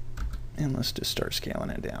 and let's just start scaling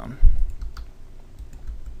it down.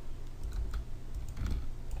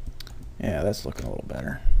 Yeah, that's looking a little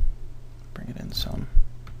better. Bring it in some.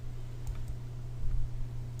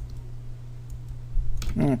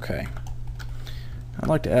 Okay. I'd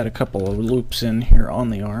like to add a couple of loops in here on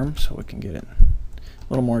the arm so we can get it a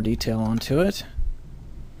little more detail onto it.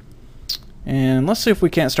 And let's see if we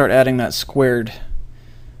can't start adding that squared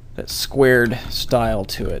style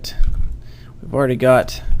to it. We've already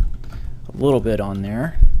got a little bit on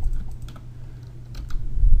there.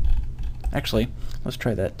 Actually, let's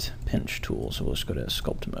try that pinch tool. So we'll just go to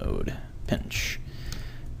sculpt mode, pinch.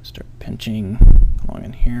 Start pinching along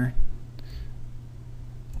in here.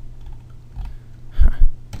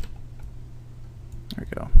 There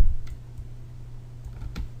we go.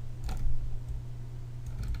 A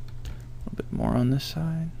little bit more on this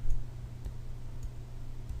side.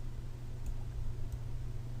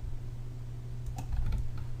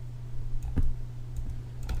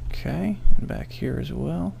 Okay, and back here as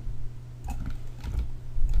well.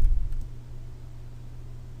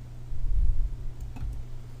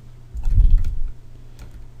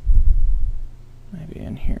 Maybe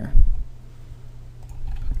in here.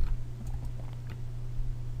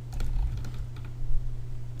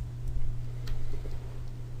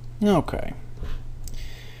 Okay.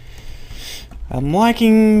 I'm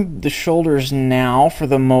liking the shoulders now for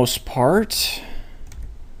the most part.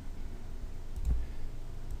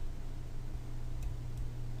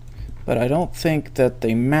 But I don't think that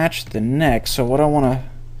they match the neck, so what I want to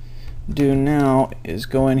do now is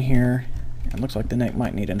go in here. It looks like the neck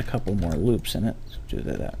might need a couple more loops in it. So do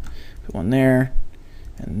that. Put one there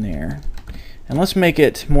and there. And let's make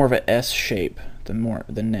it more of a S shape than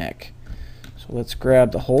the neck. So let's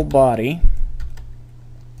grab the whole body.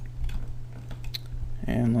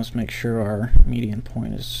 And let's make sure our median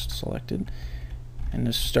point is selected. And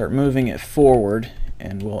just start moving it forward,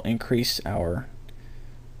 and we'll increase our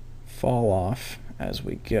fall off as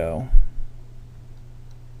we go.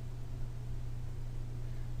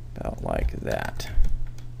 About like that.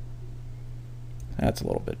 That's a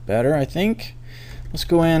little bit better, I think. Let's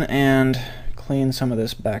go in and clean some of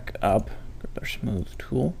this back up. Grab our smooth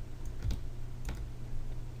tool.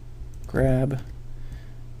 Grab.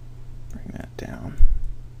 Bring that down.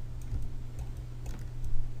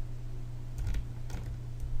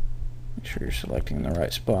 you're selecting in the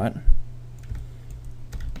right spot.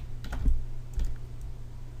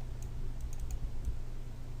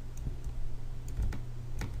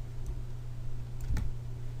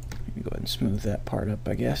 Go ahead and smooth that part up,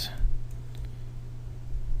 I guess.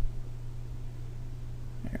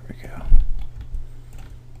 There we go.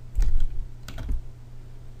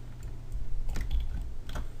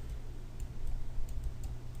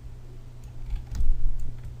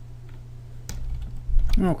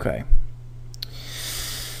 Okay.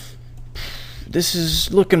 This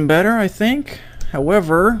is looking better, I think.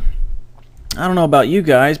 However, I don't know about you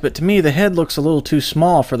guys, but to me the head looks a little too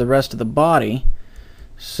small for the rest of the body.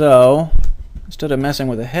 So, instead of messing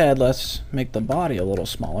with the head, let's make the body a little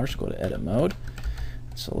smaller. Let's go to edit mode.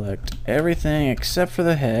 Select everything except for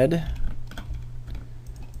the head.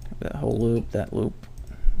 That whole loop, that loop,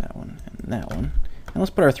 that one, and that one. And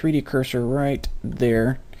let's put our 3D cursor right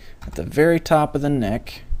there at the very top of the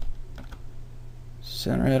neck.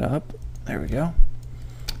 Center it up. There we go.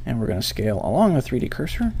 And we're going to scale along the 3D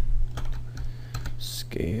cursor.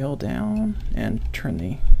 Scale down and turn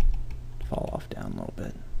the fall off down a little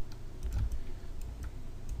bit.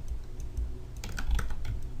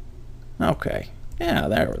 Okay. Yeah,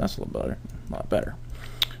 that's a little better. A lot better.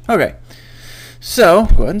 Okay. So,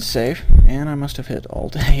 go ahead and save. And I must have hit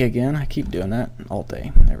Alt A again. I keep doing that. Alt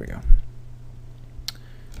A. There we go.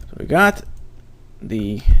 So we got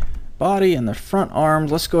the body and the front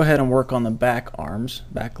arms. Let's go ahead and work on the back arms,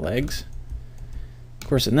 back legs. Of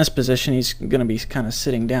course, in this position, he's going to be kind of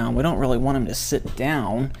sitting down. We don't really want him to sit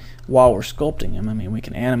down while we're sculpting him. I mean, we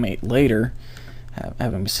can animate later,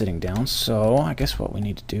 have him sitting down. So I guess what we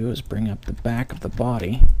need to do is bring up the back of the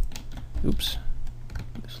body. Oops.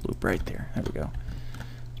 This loop right there. There we go.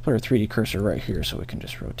 Let's put our 3D cursor right here so we can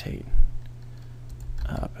just rotate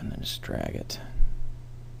up and then just drag it.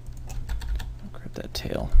 I'll grab that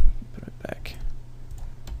tail, put it back.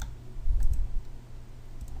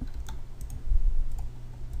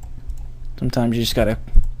 Sometimes you just gotta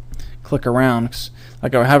click around.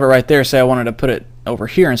 Like I have it right there, say I wanted to put it over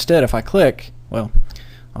here instead. If I click, well,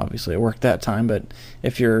 obviously it worked that time, but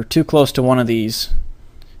if you're too close to one of these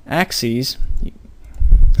axes,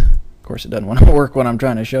 of course it doesn't want to work when I'm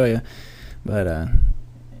trying to show you, but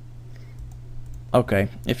okay,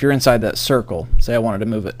 if you're inside that circle, say I wanted to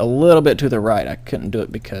move it a little bit to the right, I couldn't do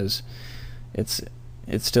it because it's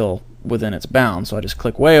still within its bounds, so I just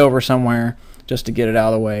click way over somewhere just to get it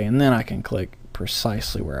out of the way, and then I can click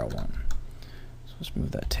precisely where I want. So let's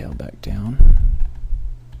move that tail back down.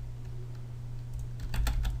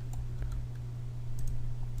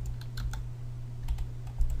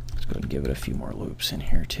 Let's go ahead and give it a few more loops in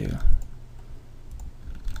here too.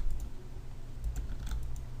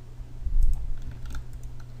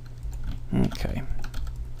 Okay.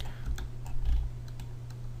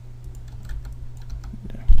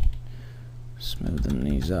 Smoothing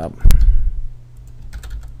these up.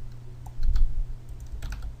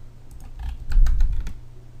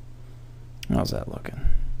 How's that looking?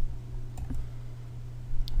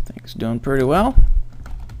 I think it's doing pretty well.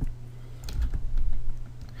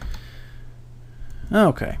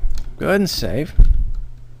 Okay, go ahead and save.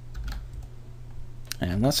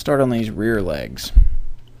 And let's start on these rear legs.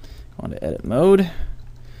 Go on to edit mode,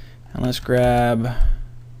 and let's grab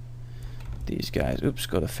these guys. Oops,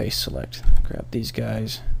 go to face select. Grab these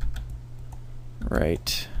guys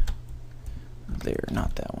right there,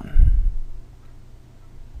 not that one.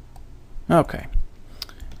 Okay,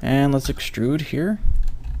 and let's extrude here.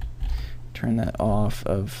 Turn that off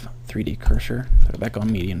of 3D cursor, put it back on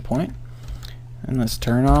median point, and let's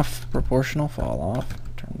turn off proportional fall off,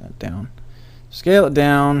 turn that down, scale it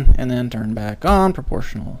down, and then turn back on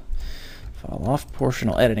proportional fall off,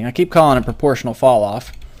 proportional editing. I keep calling it proportional fall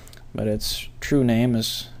off, but its true name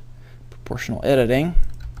is proportional editing.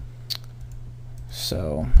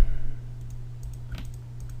 So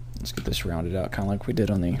let's get this rounded out, kind of like we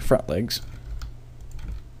did on the front legs.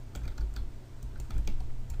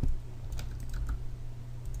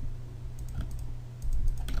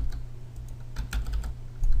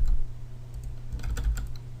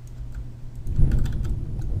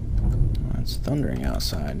 Oh, it's thundering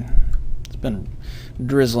outside. It's been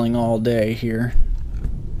drizzling all day here.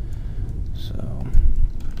 So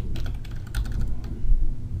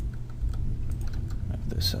have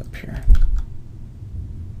this up here.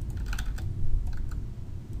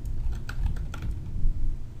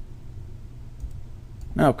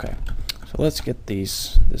 Okay, so let's get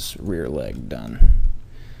this rear leg done.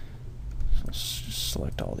 So let's just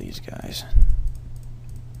select all these guys.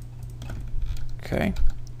 Okay,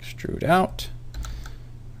 extrude out,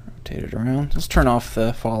 rotate it around. Let's turn off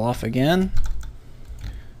the fall off again.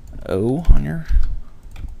 O on your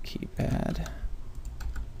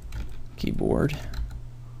keyboard.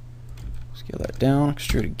 Scale that down,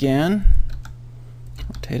 extrude again,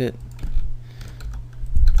 rotate it,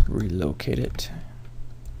 relocate it,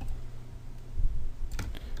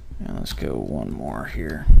 and let's go one more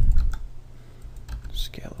here.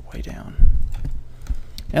 Scale it way down.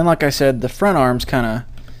 And like I said, the front arms kind of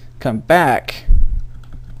come back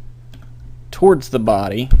towards the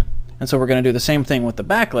body, and so we're going to do the same thing with the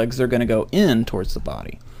back legs. They're going to go in towards the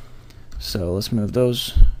body. So let's move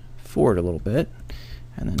those forward a little bit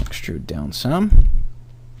and then extrude down some.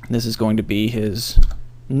 This is going to be his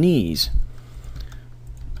knees.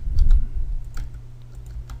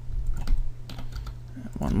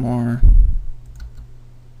 One more.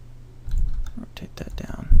 Rotate that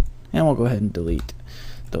down. And we'll go ahead and delete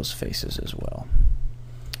those faces as well.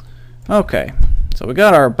 Okay, so we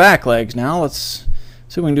got our back legs now. Let's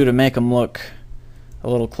see what we can do to make them look a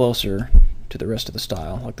little closer to the rest of the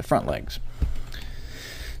style, like the front legs.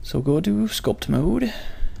 So go to sculpt mode,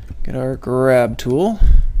 get our grab tool,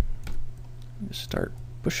 just start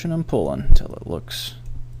pushing and pulling until it looks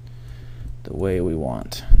the way we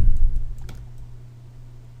want.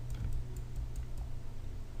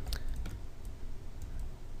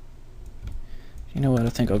 You know what, I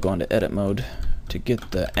think I'll go into edit mode to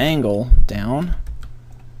get the angle down.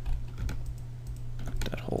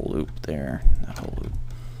 That whole loop there, that whole loop.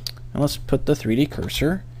 And let's put the 3D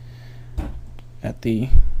cursor at the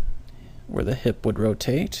where the hip would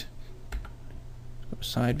rotate. Go to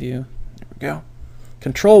side view. There we go.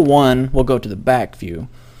 Control 1 will go to the back view.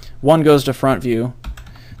 1 goes to front view.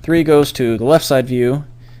 3 goes to the left side view.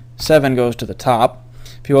 7 goes to the top.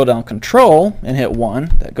 If you hold down Control and hit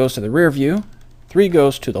 1, that goes to the rear view. 3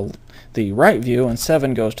 goes to the right view, and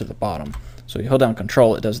 7 goes to the bottom. So you hold down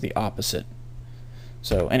Control, it does the opposite.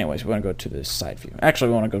 So anyways, we want to go to the side view. Actually,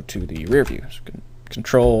 we want to go to the rear view. So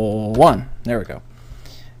Control 1. There we go.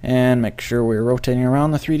 And make sure we're rotating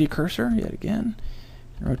around the 3D cursor yet again.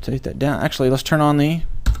 Rotate that down. Actually, let's turn on the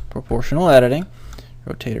proportional editing.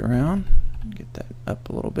 Rotate it around. Get that up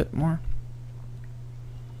a little bit more.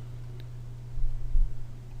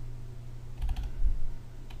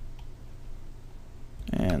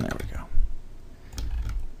 And there we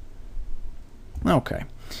go. Okay,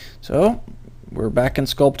 so we're back in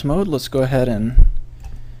sculpt mode. Let's go ahead and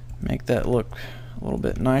make that look a little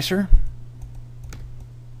bit nicer.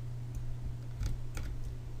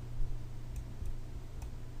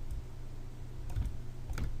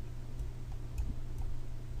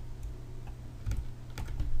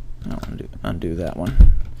 I'll undo that one.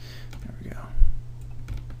 There we go.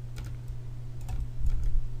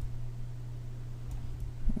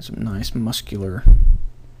 Some nice muscular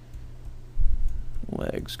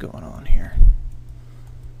legs going on here.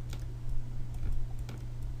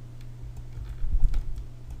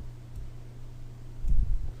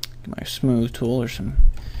 Get my smooth tool. There's some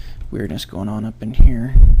weirdness going on up in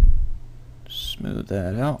here. Smooth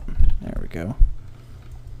that out. There we go.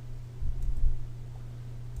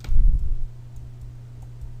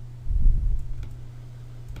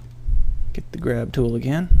 Get the grab tool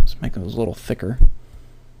again. Let's make those a little thicker.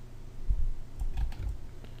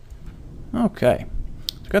 Okay,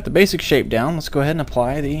 so we've got the basic shape down. Let's go ahead and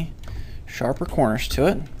apply the sharper corners to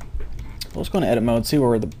it. Let's go into edit mode, see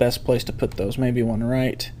where the best place to put those. Maybe one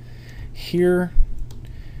right here,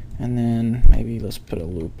 and then maybe let's put a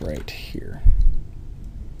loop right here.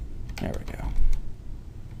 There we go.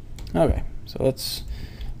 Okay, so let's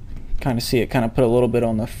kind of see it kind of put a little bit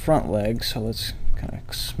on the front leg, so let's kind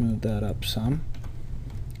of smooth that up some.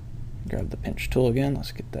 Grab the pinch tool again.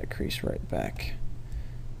 Let's get that crease right back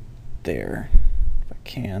there, if I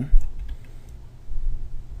can.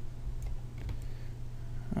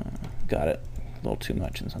 Got it a little too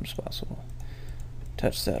much in some spots, so we'll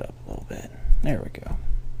touch that up a little bit. There we go.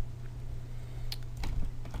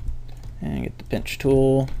 And get the pinch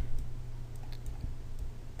tool.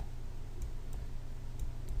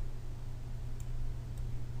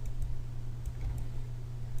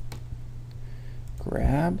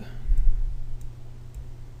 Grab.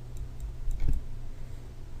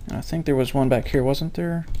 I think there was one back here, wasn't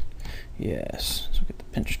there? Yes. So get the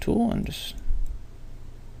pinch tool and just...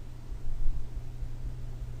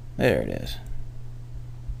 There it is.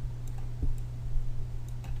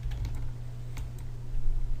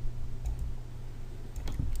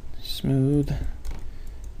 Smoothing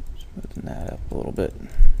that up a little bit.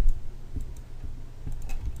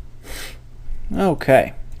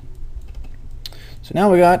 Okay. So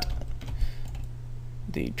now we got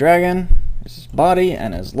the dragon, his body,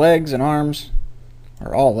 and his legs and arms,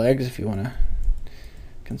 or all legs if you want to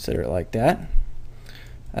consider it like that.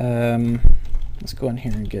 Let's go in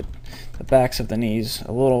here and get the backs of the knees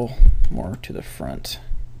a little more to the front.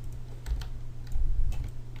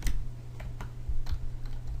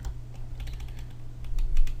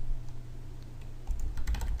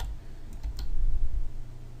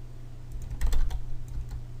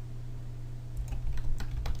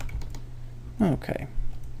 Okay,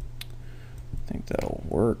 I think that'll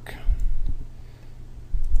work.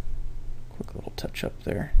 Quick little touch up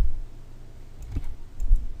there.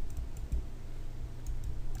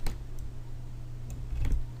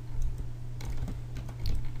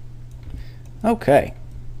 Okay,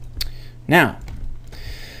 now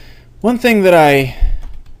one thing that I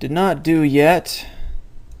did not do yet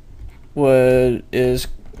is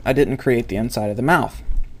I didn't create the inside of the mouth.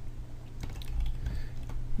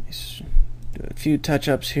 Do a few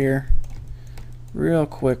touch-ups here real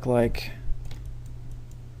quick, like,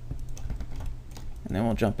 and then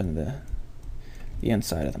we'll jump into the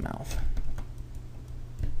inside of the mouth.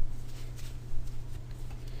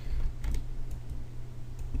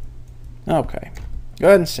 Okay, go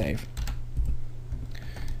ahead and save.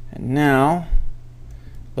 And now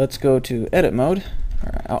let's go to edit mode,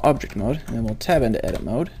 or object mode, and then we'll tab into edit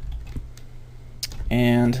mode.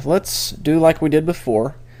 And let's do like we did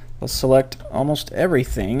before. Let's select almost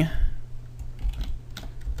everything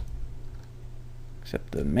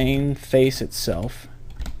except the main face itself,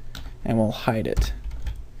 and we'll hide it.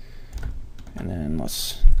 And then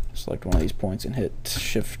let's select one of these points and hit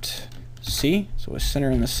Shift C, so we're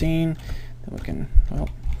centering the scene. Then we can, well,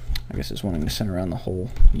 I guess it's wanting to center around the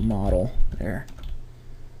whole model there.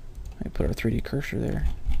 Let me put our 3D cursor there.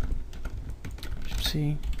 Shift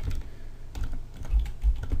C.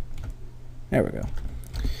 There we go.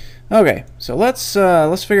 Okay, so let's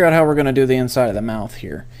figure out how we're going to do the inside of the mouth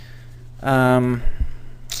here.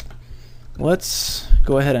 Let's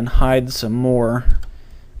go ahead and hide some more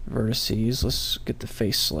vertices. Let's get the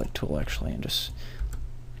face select tool actually and just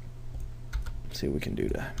see what we can do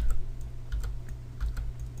to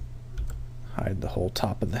hide the whole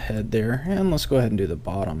top of the head there. And let's go ahead and do the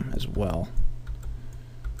bottom as well.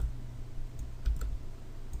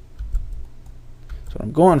 So what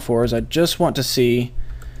I'm going for is I just want to see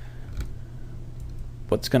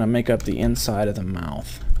what's going to make up the inside of the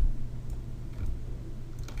mouth.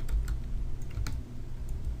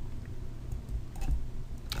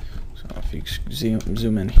 So if you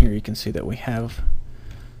zoom in here, you can see that we have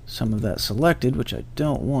some of that selected, which I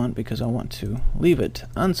don't want because I want to leave it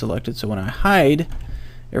unselected, so when I hide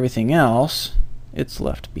everything else, it's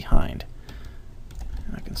left behind.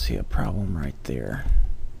 And I can see a problem right there.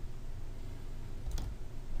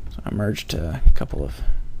 So I merged a couple of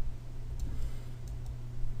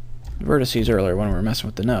vertices earlier when we were messing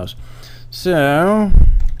with the nose. So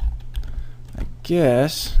I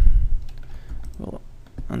guess we'll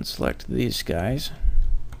unselect these guys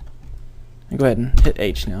and go ahead and hit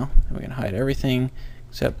H now, and we can hide everything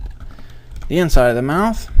except the inside of the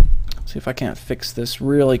mouth. See if I can't fix this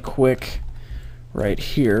really quick right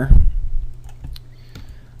here.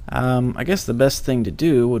 I guess the best thing to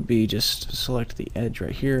do would be just select the edge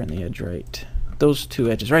right here and the edge right, those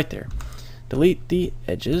two edges right there. Delete the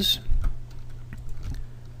edges,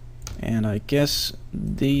 and I guess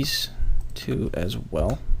these two as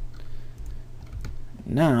well.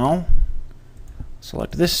 Now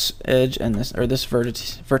select this edge and this, or this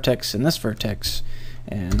vertex and this vertex,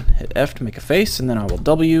 and hit F to make a face, and then I will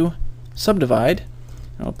W subdivide,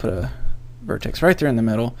 and I'll put a vertex right there in the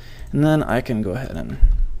middle, and then I can go ahead and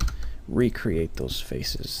recreate those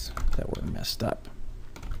faces that were messed up.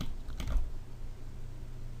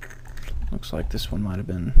 Looks like this one might have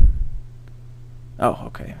been, oh,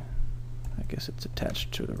 okay, I guess it's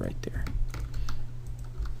attached to the right there.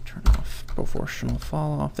 Turn off proportional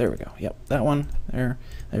fall off. There we go. Yep, that one. There,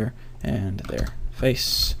 there, and there.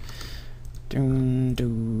 Face.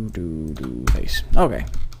 Face. Okay.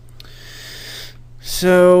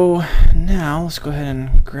 So now let's go ahead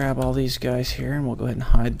and grab all these guys here, and we'll go ahead and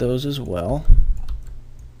hide those as well.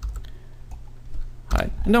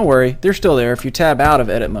 Hide. And don't worry, they're still there. If you tab out of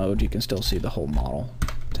edit mode, you can still see the whole model.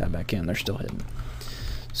 Tab back in, they're still hidden.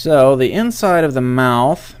 So the inside of the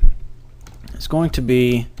mouth is going to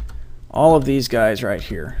be all of these guys right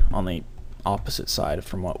here on the opposite side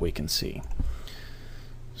from what we can see.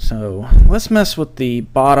 So let's mess with the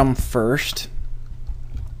bottom first.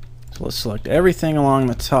 So let's select everything along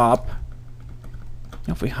the top.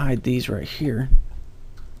 Now if we hide these right here,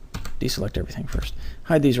 deselect everything first,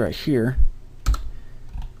 hide these right here. Is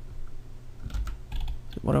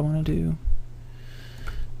it what I want to do?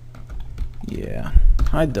 Yeah,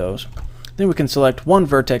 hide those. then we can select one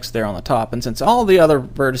vertex there on the top, and since all the other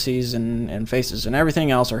vertices and faces and everything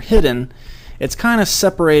else are hidden, it's kind of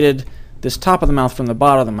separated this top of the mouth from the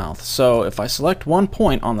bottom of the mouth. So if I select one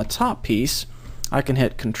point on the top piece, I can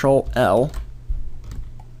hit Control L.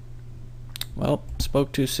 Well,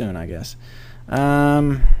 spoke too soon, I guess.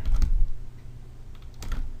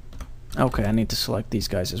 Okay, I need to select these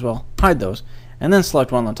guys as well. Hide those. And then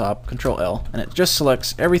select one on the top, Control L, and it just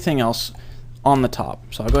selects everything else on the top.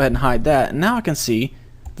 So I'll go ahead and hide that, and now I can see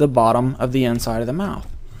the bottom of the inside of the mouth.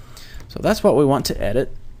 So that's what we want to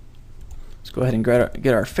edit. Let's go ahead and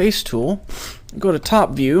get our face tool, go to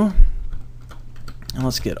top view, and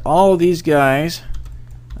let's get all of these guys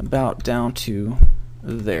about down to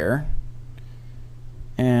there.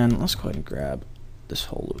 And let's go ahead and grab this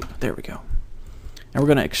whole loop. There we go. And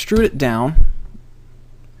we're going to extrude it down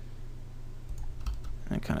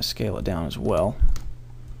and kind of scale it down as well.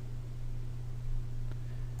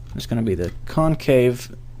 It's going to be the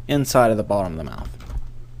concave inside of the bottom of the mouth.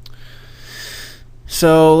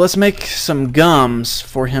 So let's make some gums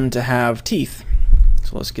for him to have teeth.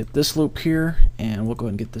 So let's get this loop here, and we'll go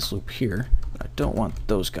ahead and get this loop here. But I don't want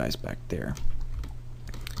those guys back there.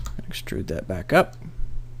 Extrude that back up.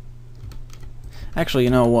 Actually, you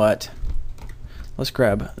know what? Let's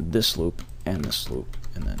grab this loop and this loop,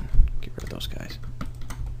 and then get rid of those guys.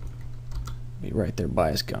 Be right there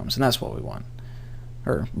by his gums, and that's what we want.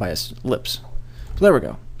 Or by his lips. So there we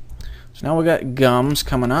go. So now we got gums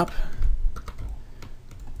coming up.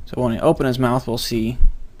 So when we open his mouth, we'll see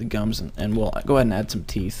the gums, and we'll go ahead and add some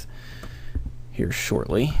teeth here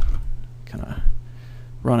shortly. Kind of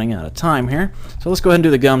running out of time here. So let's go ahead and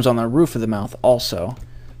do the gums on the roof of the mouth also.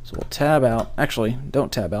 So we'll tab out. Actually,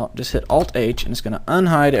 don't tab out. Just hit Alt-H, and it's going to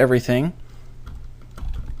unhide everything.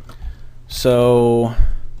 So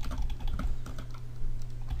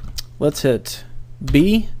let's hit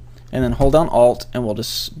B, and then hold down Alt, and we'll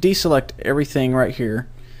just deselect everything right here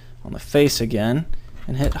on the face again,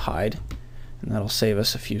 and hit hide, and that'll save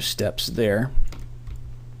us a few steps there.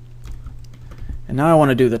 And now I want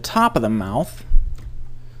to do the top of the mouth,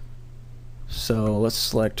 so let's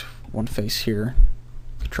select one face here,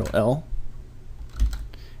 Control L,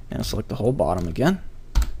 and select the whole bottom again,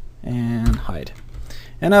 and hide.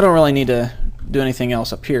 And I don't really need to do anything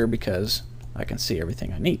else up here because I can see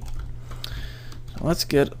everything I need. So let's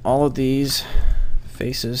get all of these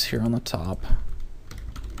faces here on the top.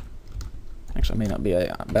 Actually, it may not be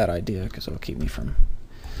a bad idea because it'll keep me from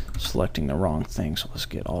selecting the wrong thing. So let's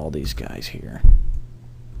get all these guys here.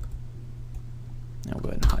 And we'll go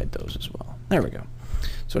ahead and hide those as well. There we go.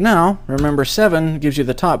 So now, remember 7 gives you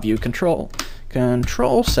the top view. Control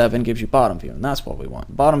 7 gives you bottom view, and that's what we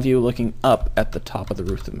want. Bottom view looking up at the top of the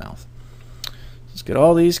roof of the mouth. Let's get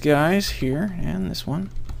all these guys here and this one.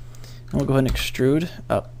 And we'll go ahead and extrude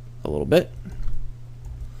up a little bit.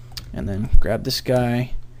 And then grab this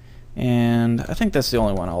guy. And I think that's the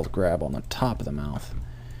only one I'll grab on the top of the mouth.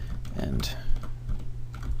 And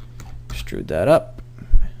extrude that up.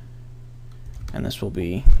 And this will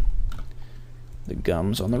be the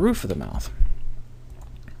gums on the roof of the mouth.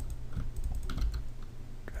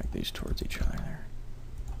 Drag these towards each other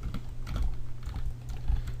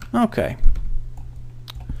there. Okay.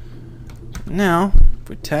 Now, if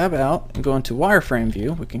we tab out and go into wireframe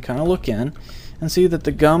view, we can kind of look in and see that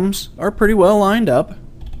the gums are pretty well lined up.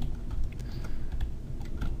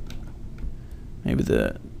 Maybe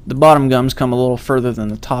the bottom gums come a little further than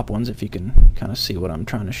the top ones, if you can kind of see what I'm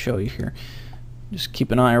trying to show you here. Just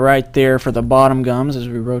keep an eye right there for the bottom gums as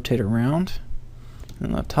we rotate around.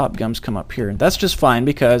 And the top gums come up here. And that's just fine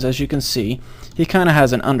because, as you can see, he kind of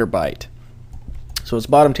has an underbite. So his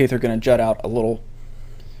bottom teeth are going to jut out a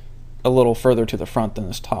little further to the front than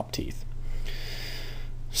his top teeth.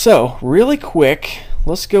 So, really quick,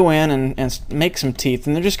 let's go in and make some teeth.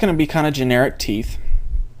 And they're just going to be kind of generic teeth.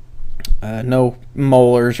 No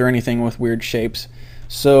molars or anything with weird shapes.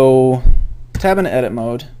 So, tab into edit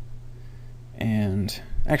mode. And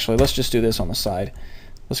actually, let's just do this on the side.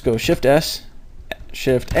 Let's go Shift S,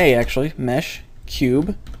 Shift A actually, Mesh,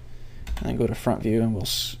 Cube, and then go to front view, and we'll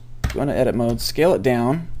go into edit mode, scale it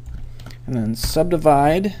down, and then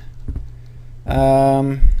subdivide.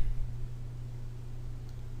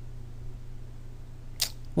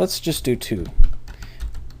 Let's just do 2.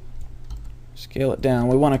 Scale it down.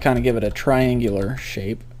 We want to kind of give it a triangular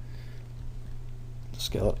shape.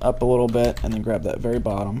 Scale it up a little bit, and then grab that very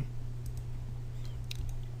bottom.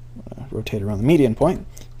 Rotate around the median point,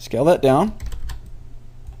 scale that down,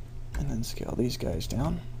 and then scale these guys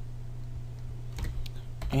down.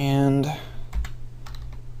 And I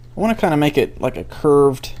want to kind of make it like a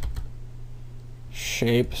curved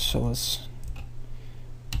shape, so let's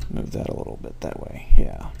move that a little bit that way.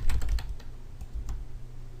 Yeah.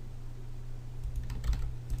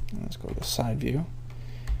 Let's go to the side view.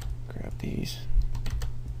 Grab these,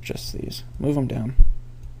 just these. Move them down.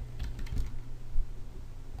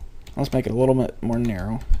 Let's make it a little bit more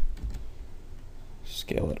narrow.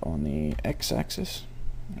 Scale it on the x-axis.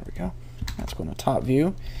 There we go. Let's go in the top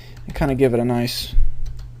view and kind of give it a nice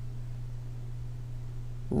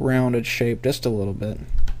rounded shape just a little bit.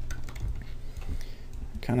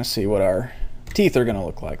 Kind of see what our teeth are going to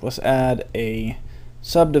look like. Let's add a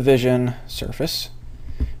subdivision surface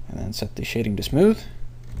and then set the shading to smooth.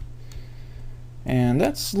 And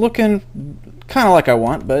that's looking kind of like I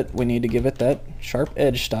want, but we need to give it that sharp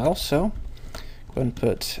edge style. So go ahead and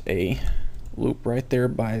put a loop right there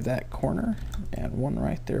by that corner and one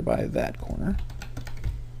right there by that corner.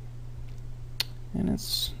 And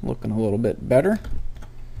it's looking a little bit better.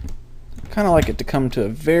 Kind of like it to come to a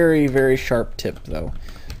very, very sharp tip though.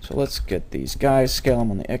 So let's get these guys, scale them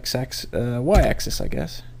on the y-axis, I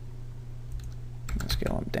guess. Let's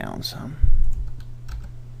scale them down some.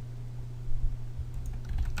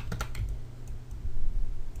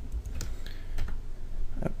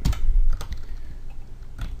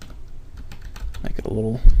 Make it a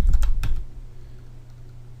little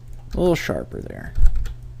sharper there.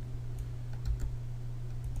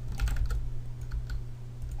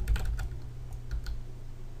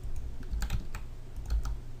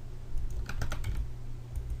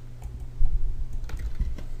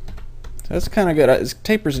 That's kind of good. It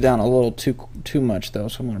tapers down a little too much though,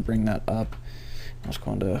 so I'm going to bring that up. Let's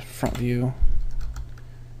go into front view.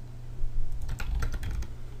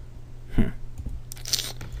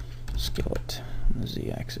 Scale it on the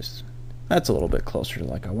z-axis. That's a little bit closer to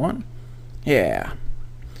like I want. Yeah.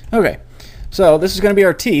 Okay. So this is going to be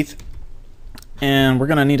our teeth, and we're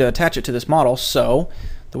going to need to attach it to this model. So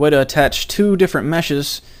the way to attach two different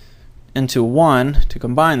meshes into one to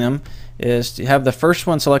combine them is to have the first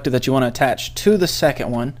one selected that you want to attach to the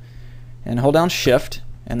second one, and hold down Shift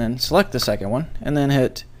and then select the second one and then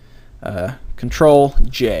hit Control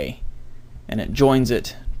J, and it joins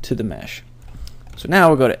it to the mesh. So now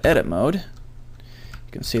we'll go to edit mode.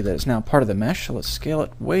 You can see that it's now part of the mesh, so let's scale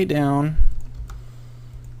it way down,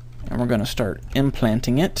 and we're going to start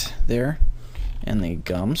implanting it there in the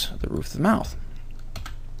gums of the roof of the mouth.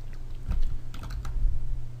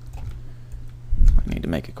 I need to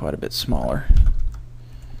make it quite a bit smaller.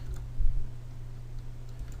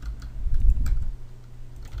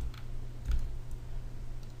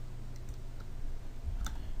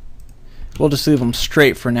 We'll just leave them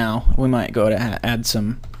straight for now. We might go to add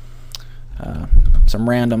some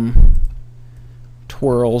random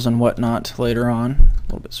twirls and whatnot later on, a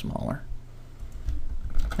little bit smaller.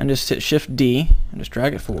 And just hit Shift D and just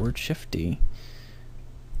drag it forward. Shift D.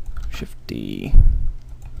 Shift D.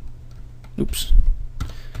 Oops.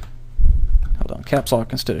 Hold on, caps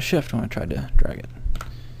lock instead of Shift when I tried to drag it.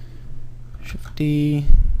 Shift D.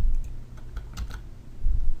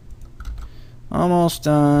 Almost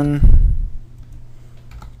done.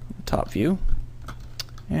 Top view.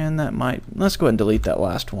 And that might, let's go ahead and delete that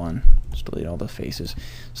last one. Just delete all the faces.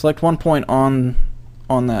 Select one point on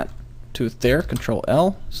that tooth there, Control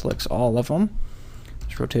L, selects all of them.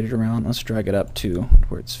 Just rotate it around. Let's drag it up to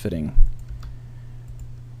where it's fitting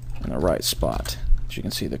in the right spot. As you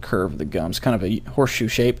can see, the curve of the gums, kind of a horseshoe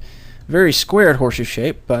shape, very squared horseshoe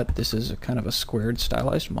shape, but this is a kind of a squared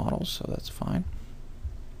stylized model, so that's fine.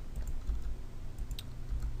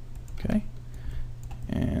 Okay,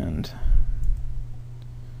 and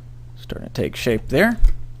starting to take shape there.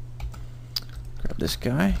 Grab this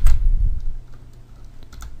guy,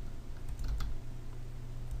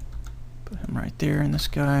 put him right there, and this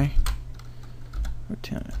guy.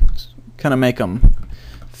 Kind of make them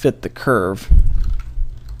fit the curve.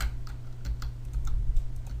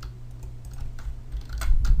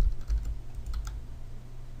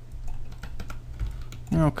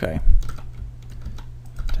 Okay.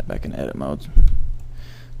 Tap back in edit mode.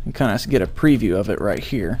 And kind of get a preview of it right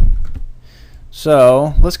here.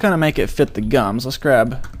 So let's kind of make it fit the gums. Let's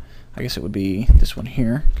grab, I guess it would be this one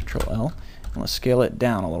here, Control L, and let's scale it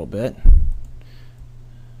down a little bit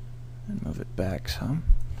and move it back some.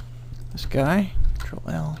 This guy, Control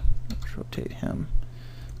L, let's rotate him.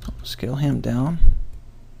 Scale him down,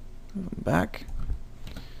 move him back.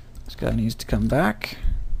 This guy needs to come back.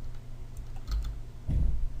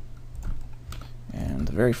 And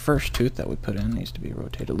the very first tooth that we put in needs to be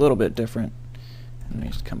rotated a little bit different, and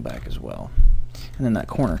needs to come back as well. And then that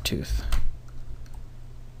corner tooth.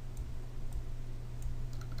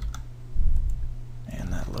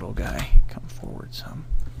 And that little guy come forward some.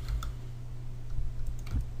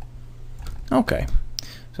 Okay,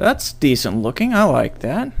 so So that's decent looking. I like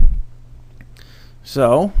that.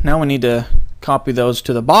 So now we need to copy those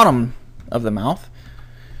to the bottom of the mouth.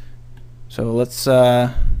 So let's go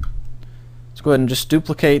ahead and just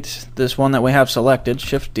duplicate this one that we have selected,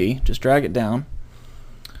 Shift D, just drag it down,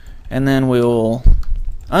 and then we'll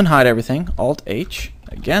unhide everything, Alt H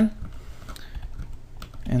again,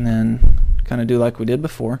 and then kind of do like we did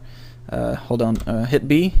before. Hold on, hit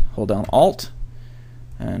B, hold down Alt,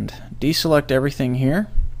 and deselect everything here,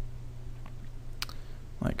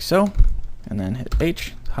 like so, and then hit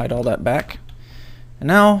H, hide all that back. And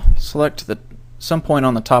now select some point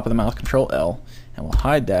on the top of the mouth, Control L, and we'll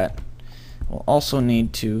hide that. We'll also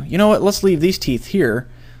need to, you know what, let's leave these teeth here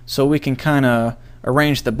so we can kind of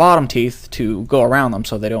arrange the bottom teeth to go around them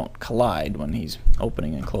so they don't collide when he's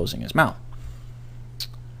opening and closing his mouth.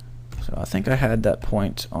 So I think I had that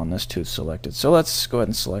point on this tooth selected. So let's go ahead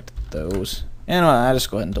and select those. And I'll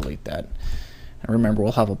just go ahead and delete that. And remember,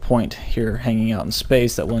 we'll have a point here hanging out in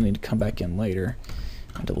space that we'll need to come back in later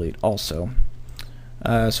and delete also.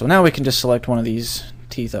 So now we can just select one of these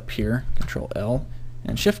teeth up here, Control L,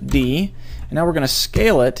 and Shift D. And now we're going to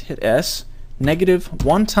scale it, hit S,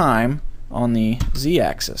 -1 time on the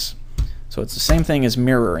Z-axis. So it's the same thing as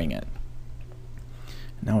mirroring it.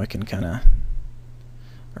 Now we can kind of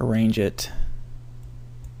arrange it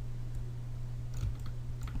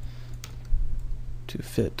to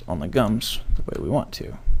fit on the gums the way we want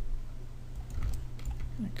to.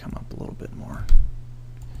 Come up a little bit more.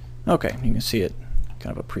 Okay, you can see it,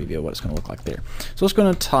 kind of a preview of what it's going to look like there. So let's go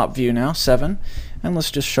into top view now, 7, and let's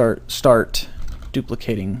just start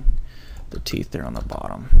duplicating the teeth there on the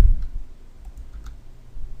bottom.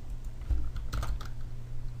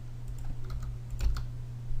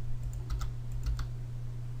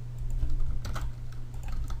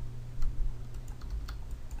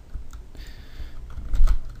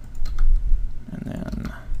 And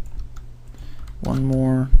then one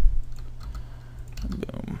more.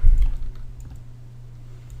 Boom.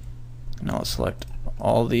 Now let's select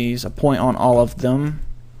all these, a point on all of them,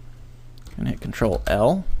 and hit Control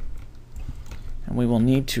L. And we will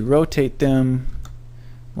need to rotate them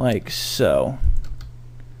like so.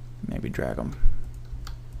 Maybe drag them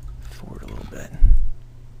forward a little bit.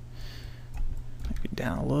 Maybe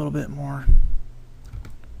down a little bit more.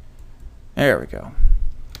 There we go.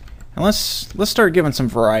 And let's start giving some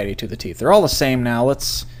variety to the teeth. They're all the same now.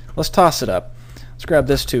 Let's toss it up. Let's grab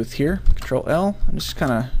this tooth here, Control L, and just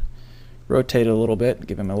kind of rotate it a little bit,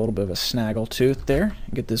 give him a little bit of a snaggle tooth there.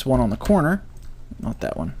 Get this one on the corner, not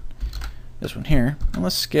that one, this one here. And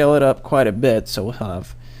let's scale it up quite a bit so we'll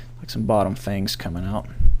have like some bottom fangs coming out.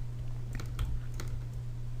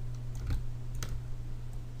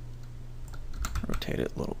 Rotate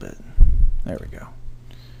it a little bit. There we go.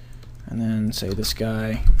 And then say this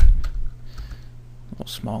guy a little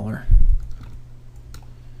smaller.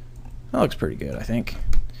 That looks pretty good, I think.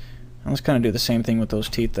 And let's kind of do the same thing with those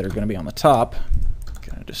teeth that are going to be on the top.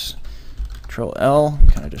 Kind of just Control L,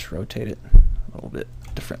 kind of just rotate it a little bit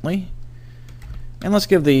differently. And let's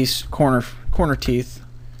give these corner teeth,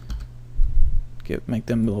 make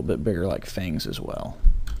them a little bit bigger like fangs as well.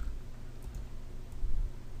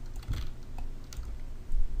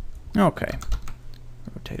 Okay.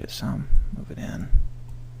 Rotate it some, move it in.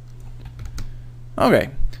 Okay,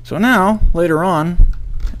 so now, later on,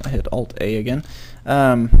 I hit Alt A again.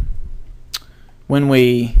 When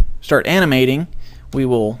we start animating, we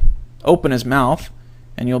will open his mouth,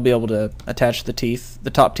 and you'll be able to attach the teeth, the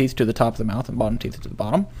top teeth to the top of the mouth and bottom teeth to the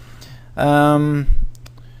bottom.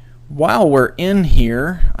 While we're in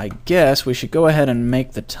here, I guess we should go ahead and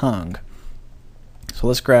make the tongue. So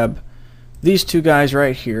let's grab these two guys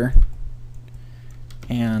right here,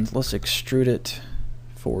 and let's extrude it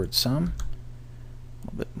forward some,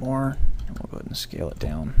 a little bit more, and we'll go ahead and scale it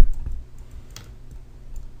down.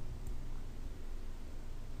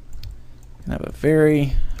 And have a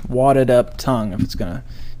very wadded up tongue. If it's gonna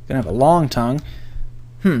have a long tongue,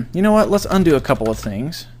 you know what? Let's undo a couple of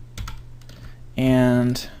things,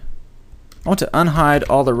 and I want to unhide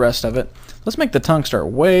all the rest of it. Let's make the tongue start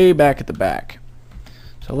way back at the back.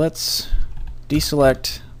 So let's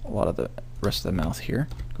deselect a lot of the rest of the mouth here.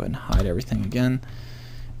 Go ahead and hide everything again.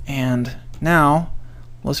 And now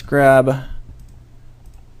let's grab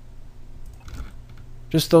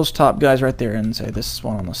just those top guys right there and say this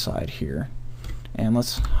one on the side here. And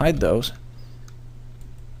let's hide those.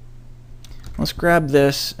 Let's grab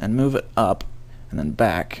this and move it up and then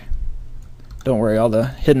back. Don't worry, all the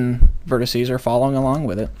hidden vertices are following along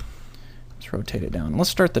with it. Let's rotate it down. Let's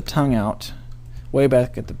start the tongue out way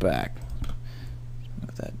back at the back.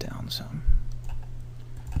 Move that down some.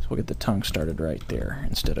 So we'll get the tongue started right there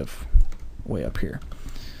instead of way up here.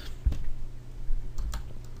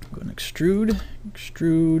 Go and extrude,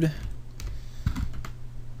 extrude.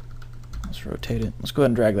 Let's rotate it. Let's go ahead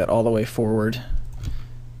and drag that all the way forward.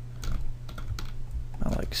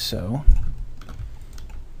 Like so.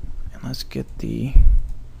 And let's get the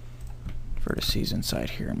vertices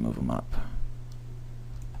inside here and move them up.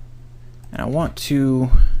 And I want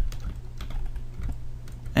to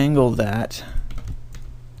angle that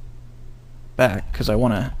back because I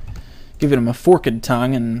want to give it a forked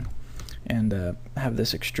tongue and have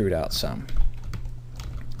this extrude out some.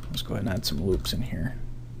 Let's go ahead and add some loops in here.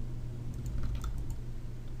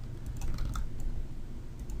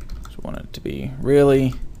 So I want it to be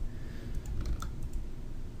really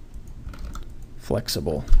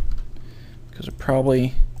flexible because it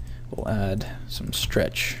probably will add some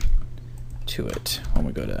stretch to it when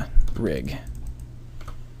we go to rig.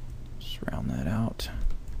 Just round that out.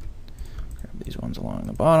 Grab these ones along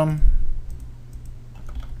the bottom.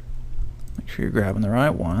 Make sure you're grabbing the right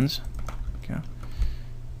ones. Okay.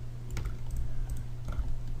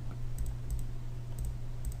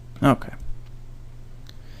 Okay.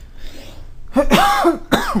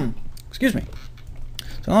 Excuse me.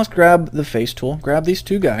 So now let's grab the face tool, grab these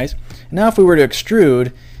two guys. And now if we were to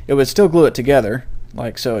extrude, it would still glue it together,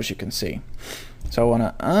 like so, as you can see. So I want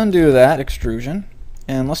to undo that extrusion,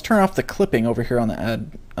 and let's turn off the clipping over here on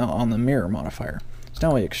the mirror modifier. So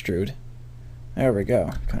now we extrude. There we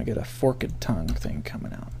go. Kind of get a forked tongue thing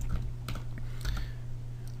coming out.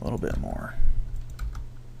 A little bit more.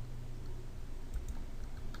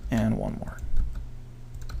 And one more.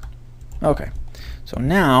 Okay. So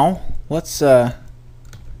now let's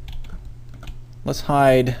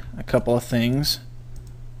hide a couple of things.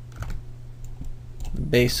 The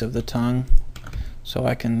base of the tongue, so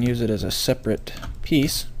I can use it as a separate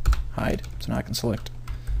piece. Hide. So now I can select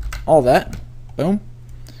all that. Boom.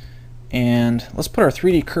 And let's put our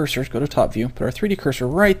 3D cursors, go to top view, put our 3D cursor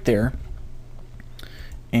right there,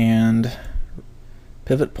 and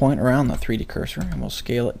pivot point around the 3D cursor, and we'll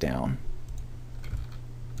scale it down.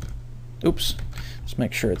 Oops. Let's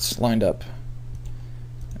make sure it's lined up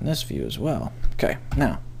in this view as well. Okay,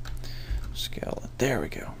 now scale it. There we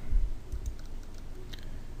go.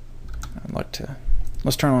 I'd like to,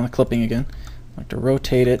 let's turn on the clipping again. I'd like to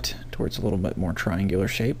rotate it towards a little bit more triangular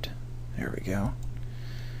shaped. There we go.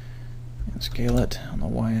 And scale it on the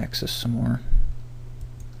y-axis some more.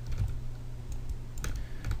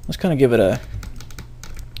 Let's kind of give it a,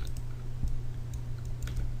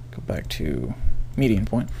 go back to median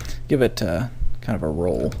point, give it kind of a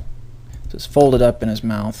roll. So it's folded up in his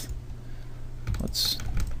mouth. Let's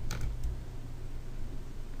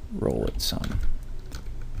roll it some.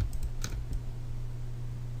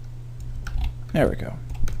 There we go.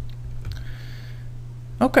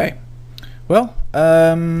 Okay. Well,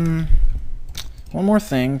 one more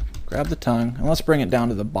thing. Grab the tongue, and let's bring it down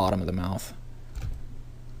to the bottom of the mouth.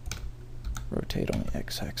 Rotate on the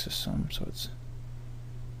x-axis some, so it's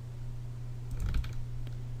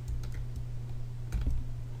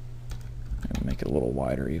make it a little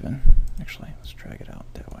wider even. Actually, let's drag it out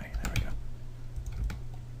that way. There we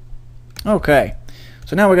go. Okay,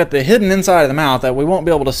 so now we got the hidden inside of the mouth that we won't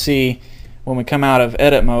be able to see when we come out of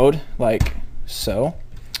edit mode, like so.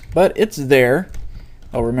 But it's there.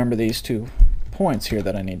 I'll remember these 2 points here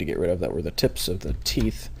that I need to get rid of that were the tips of the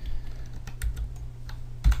teeth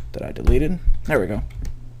that I deleted. There we go.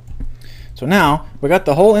 So now we got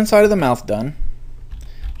the whole inside of the mouth done,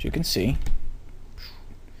 as you can see.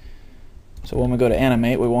 So when we go to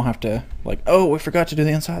animate, we won't have to, like, oh, we forgot to do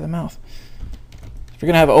the inside of the mouth. If you're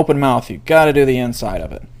going to have an open mouth, you've got to do the inside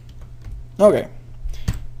of it. Okay.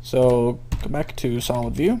 So go back to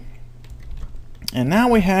solid view. And now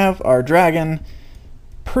we have our dragon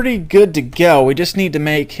pretty good to go. We just need to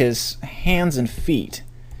make his hands and feet.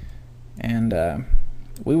 And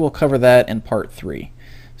we will cover that in part 3.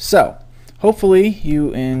 So hopefully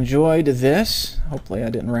you enjoyed this. Hopefully I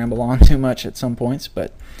didn't ramble on too much at some points,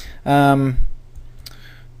 but that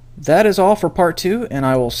is all for part 2, and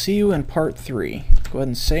I will see you in part 3. Go ahead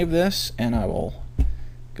and save this, and I will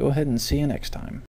go ahead and see you next time.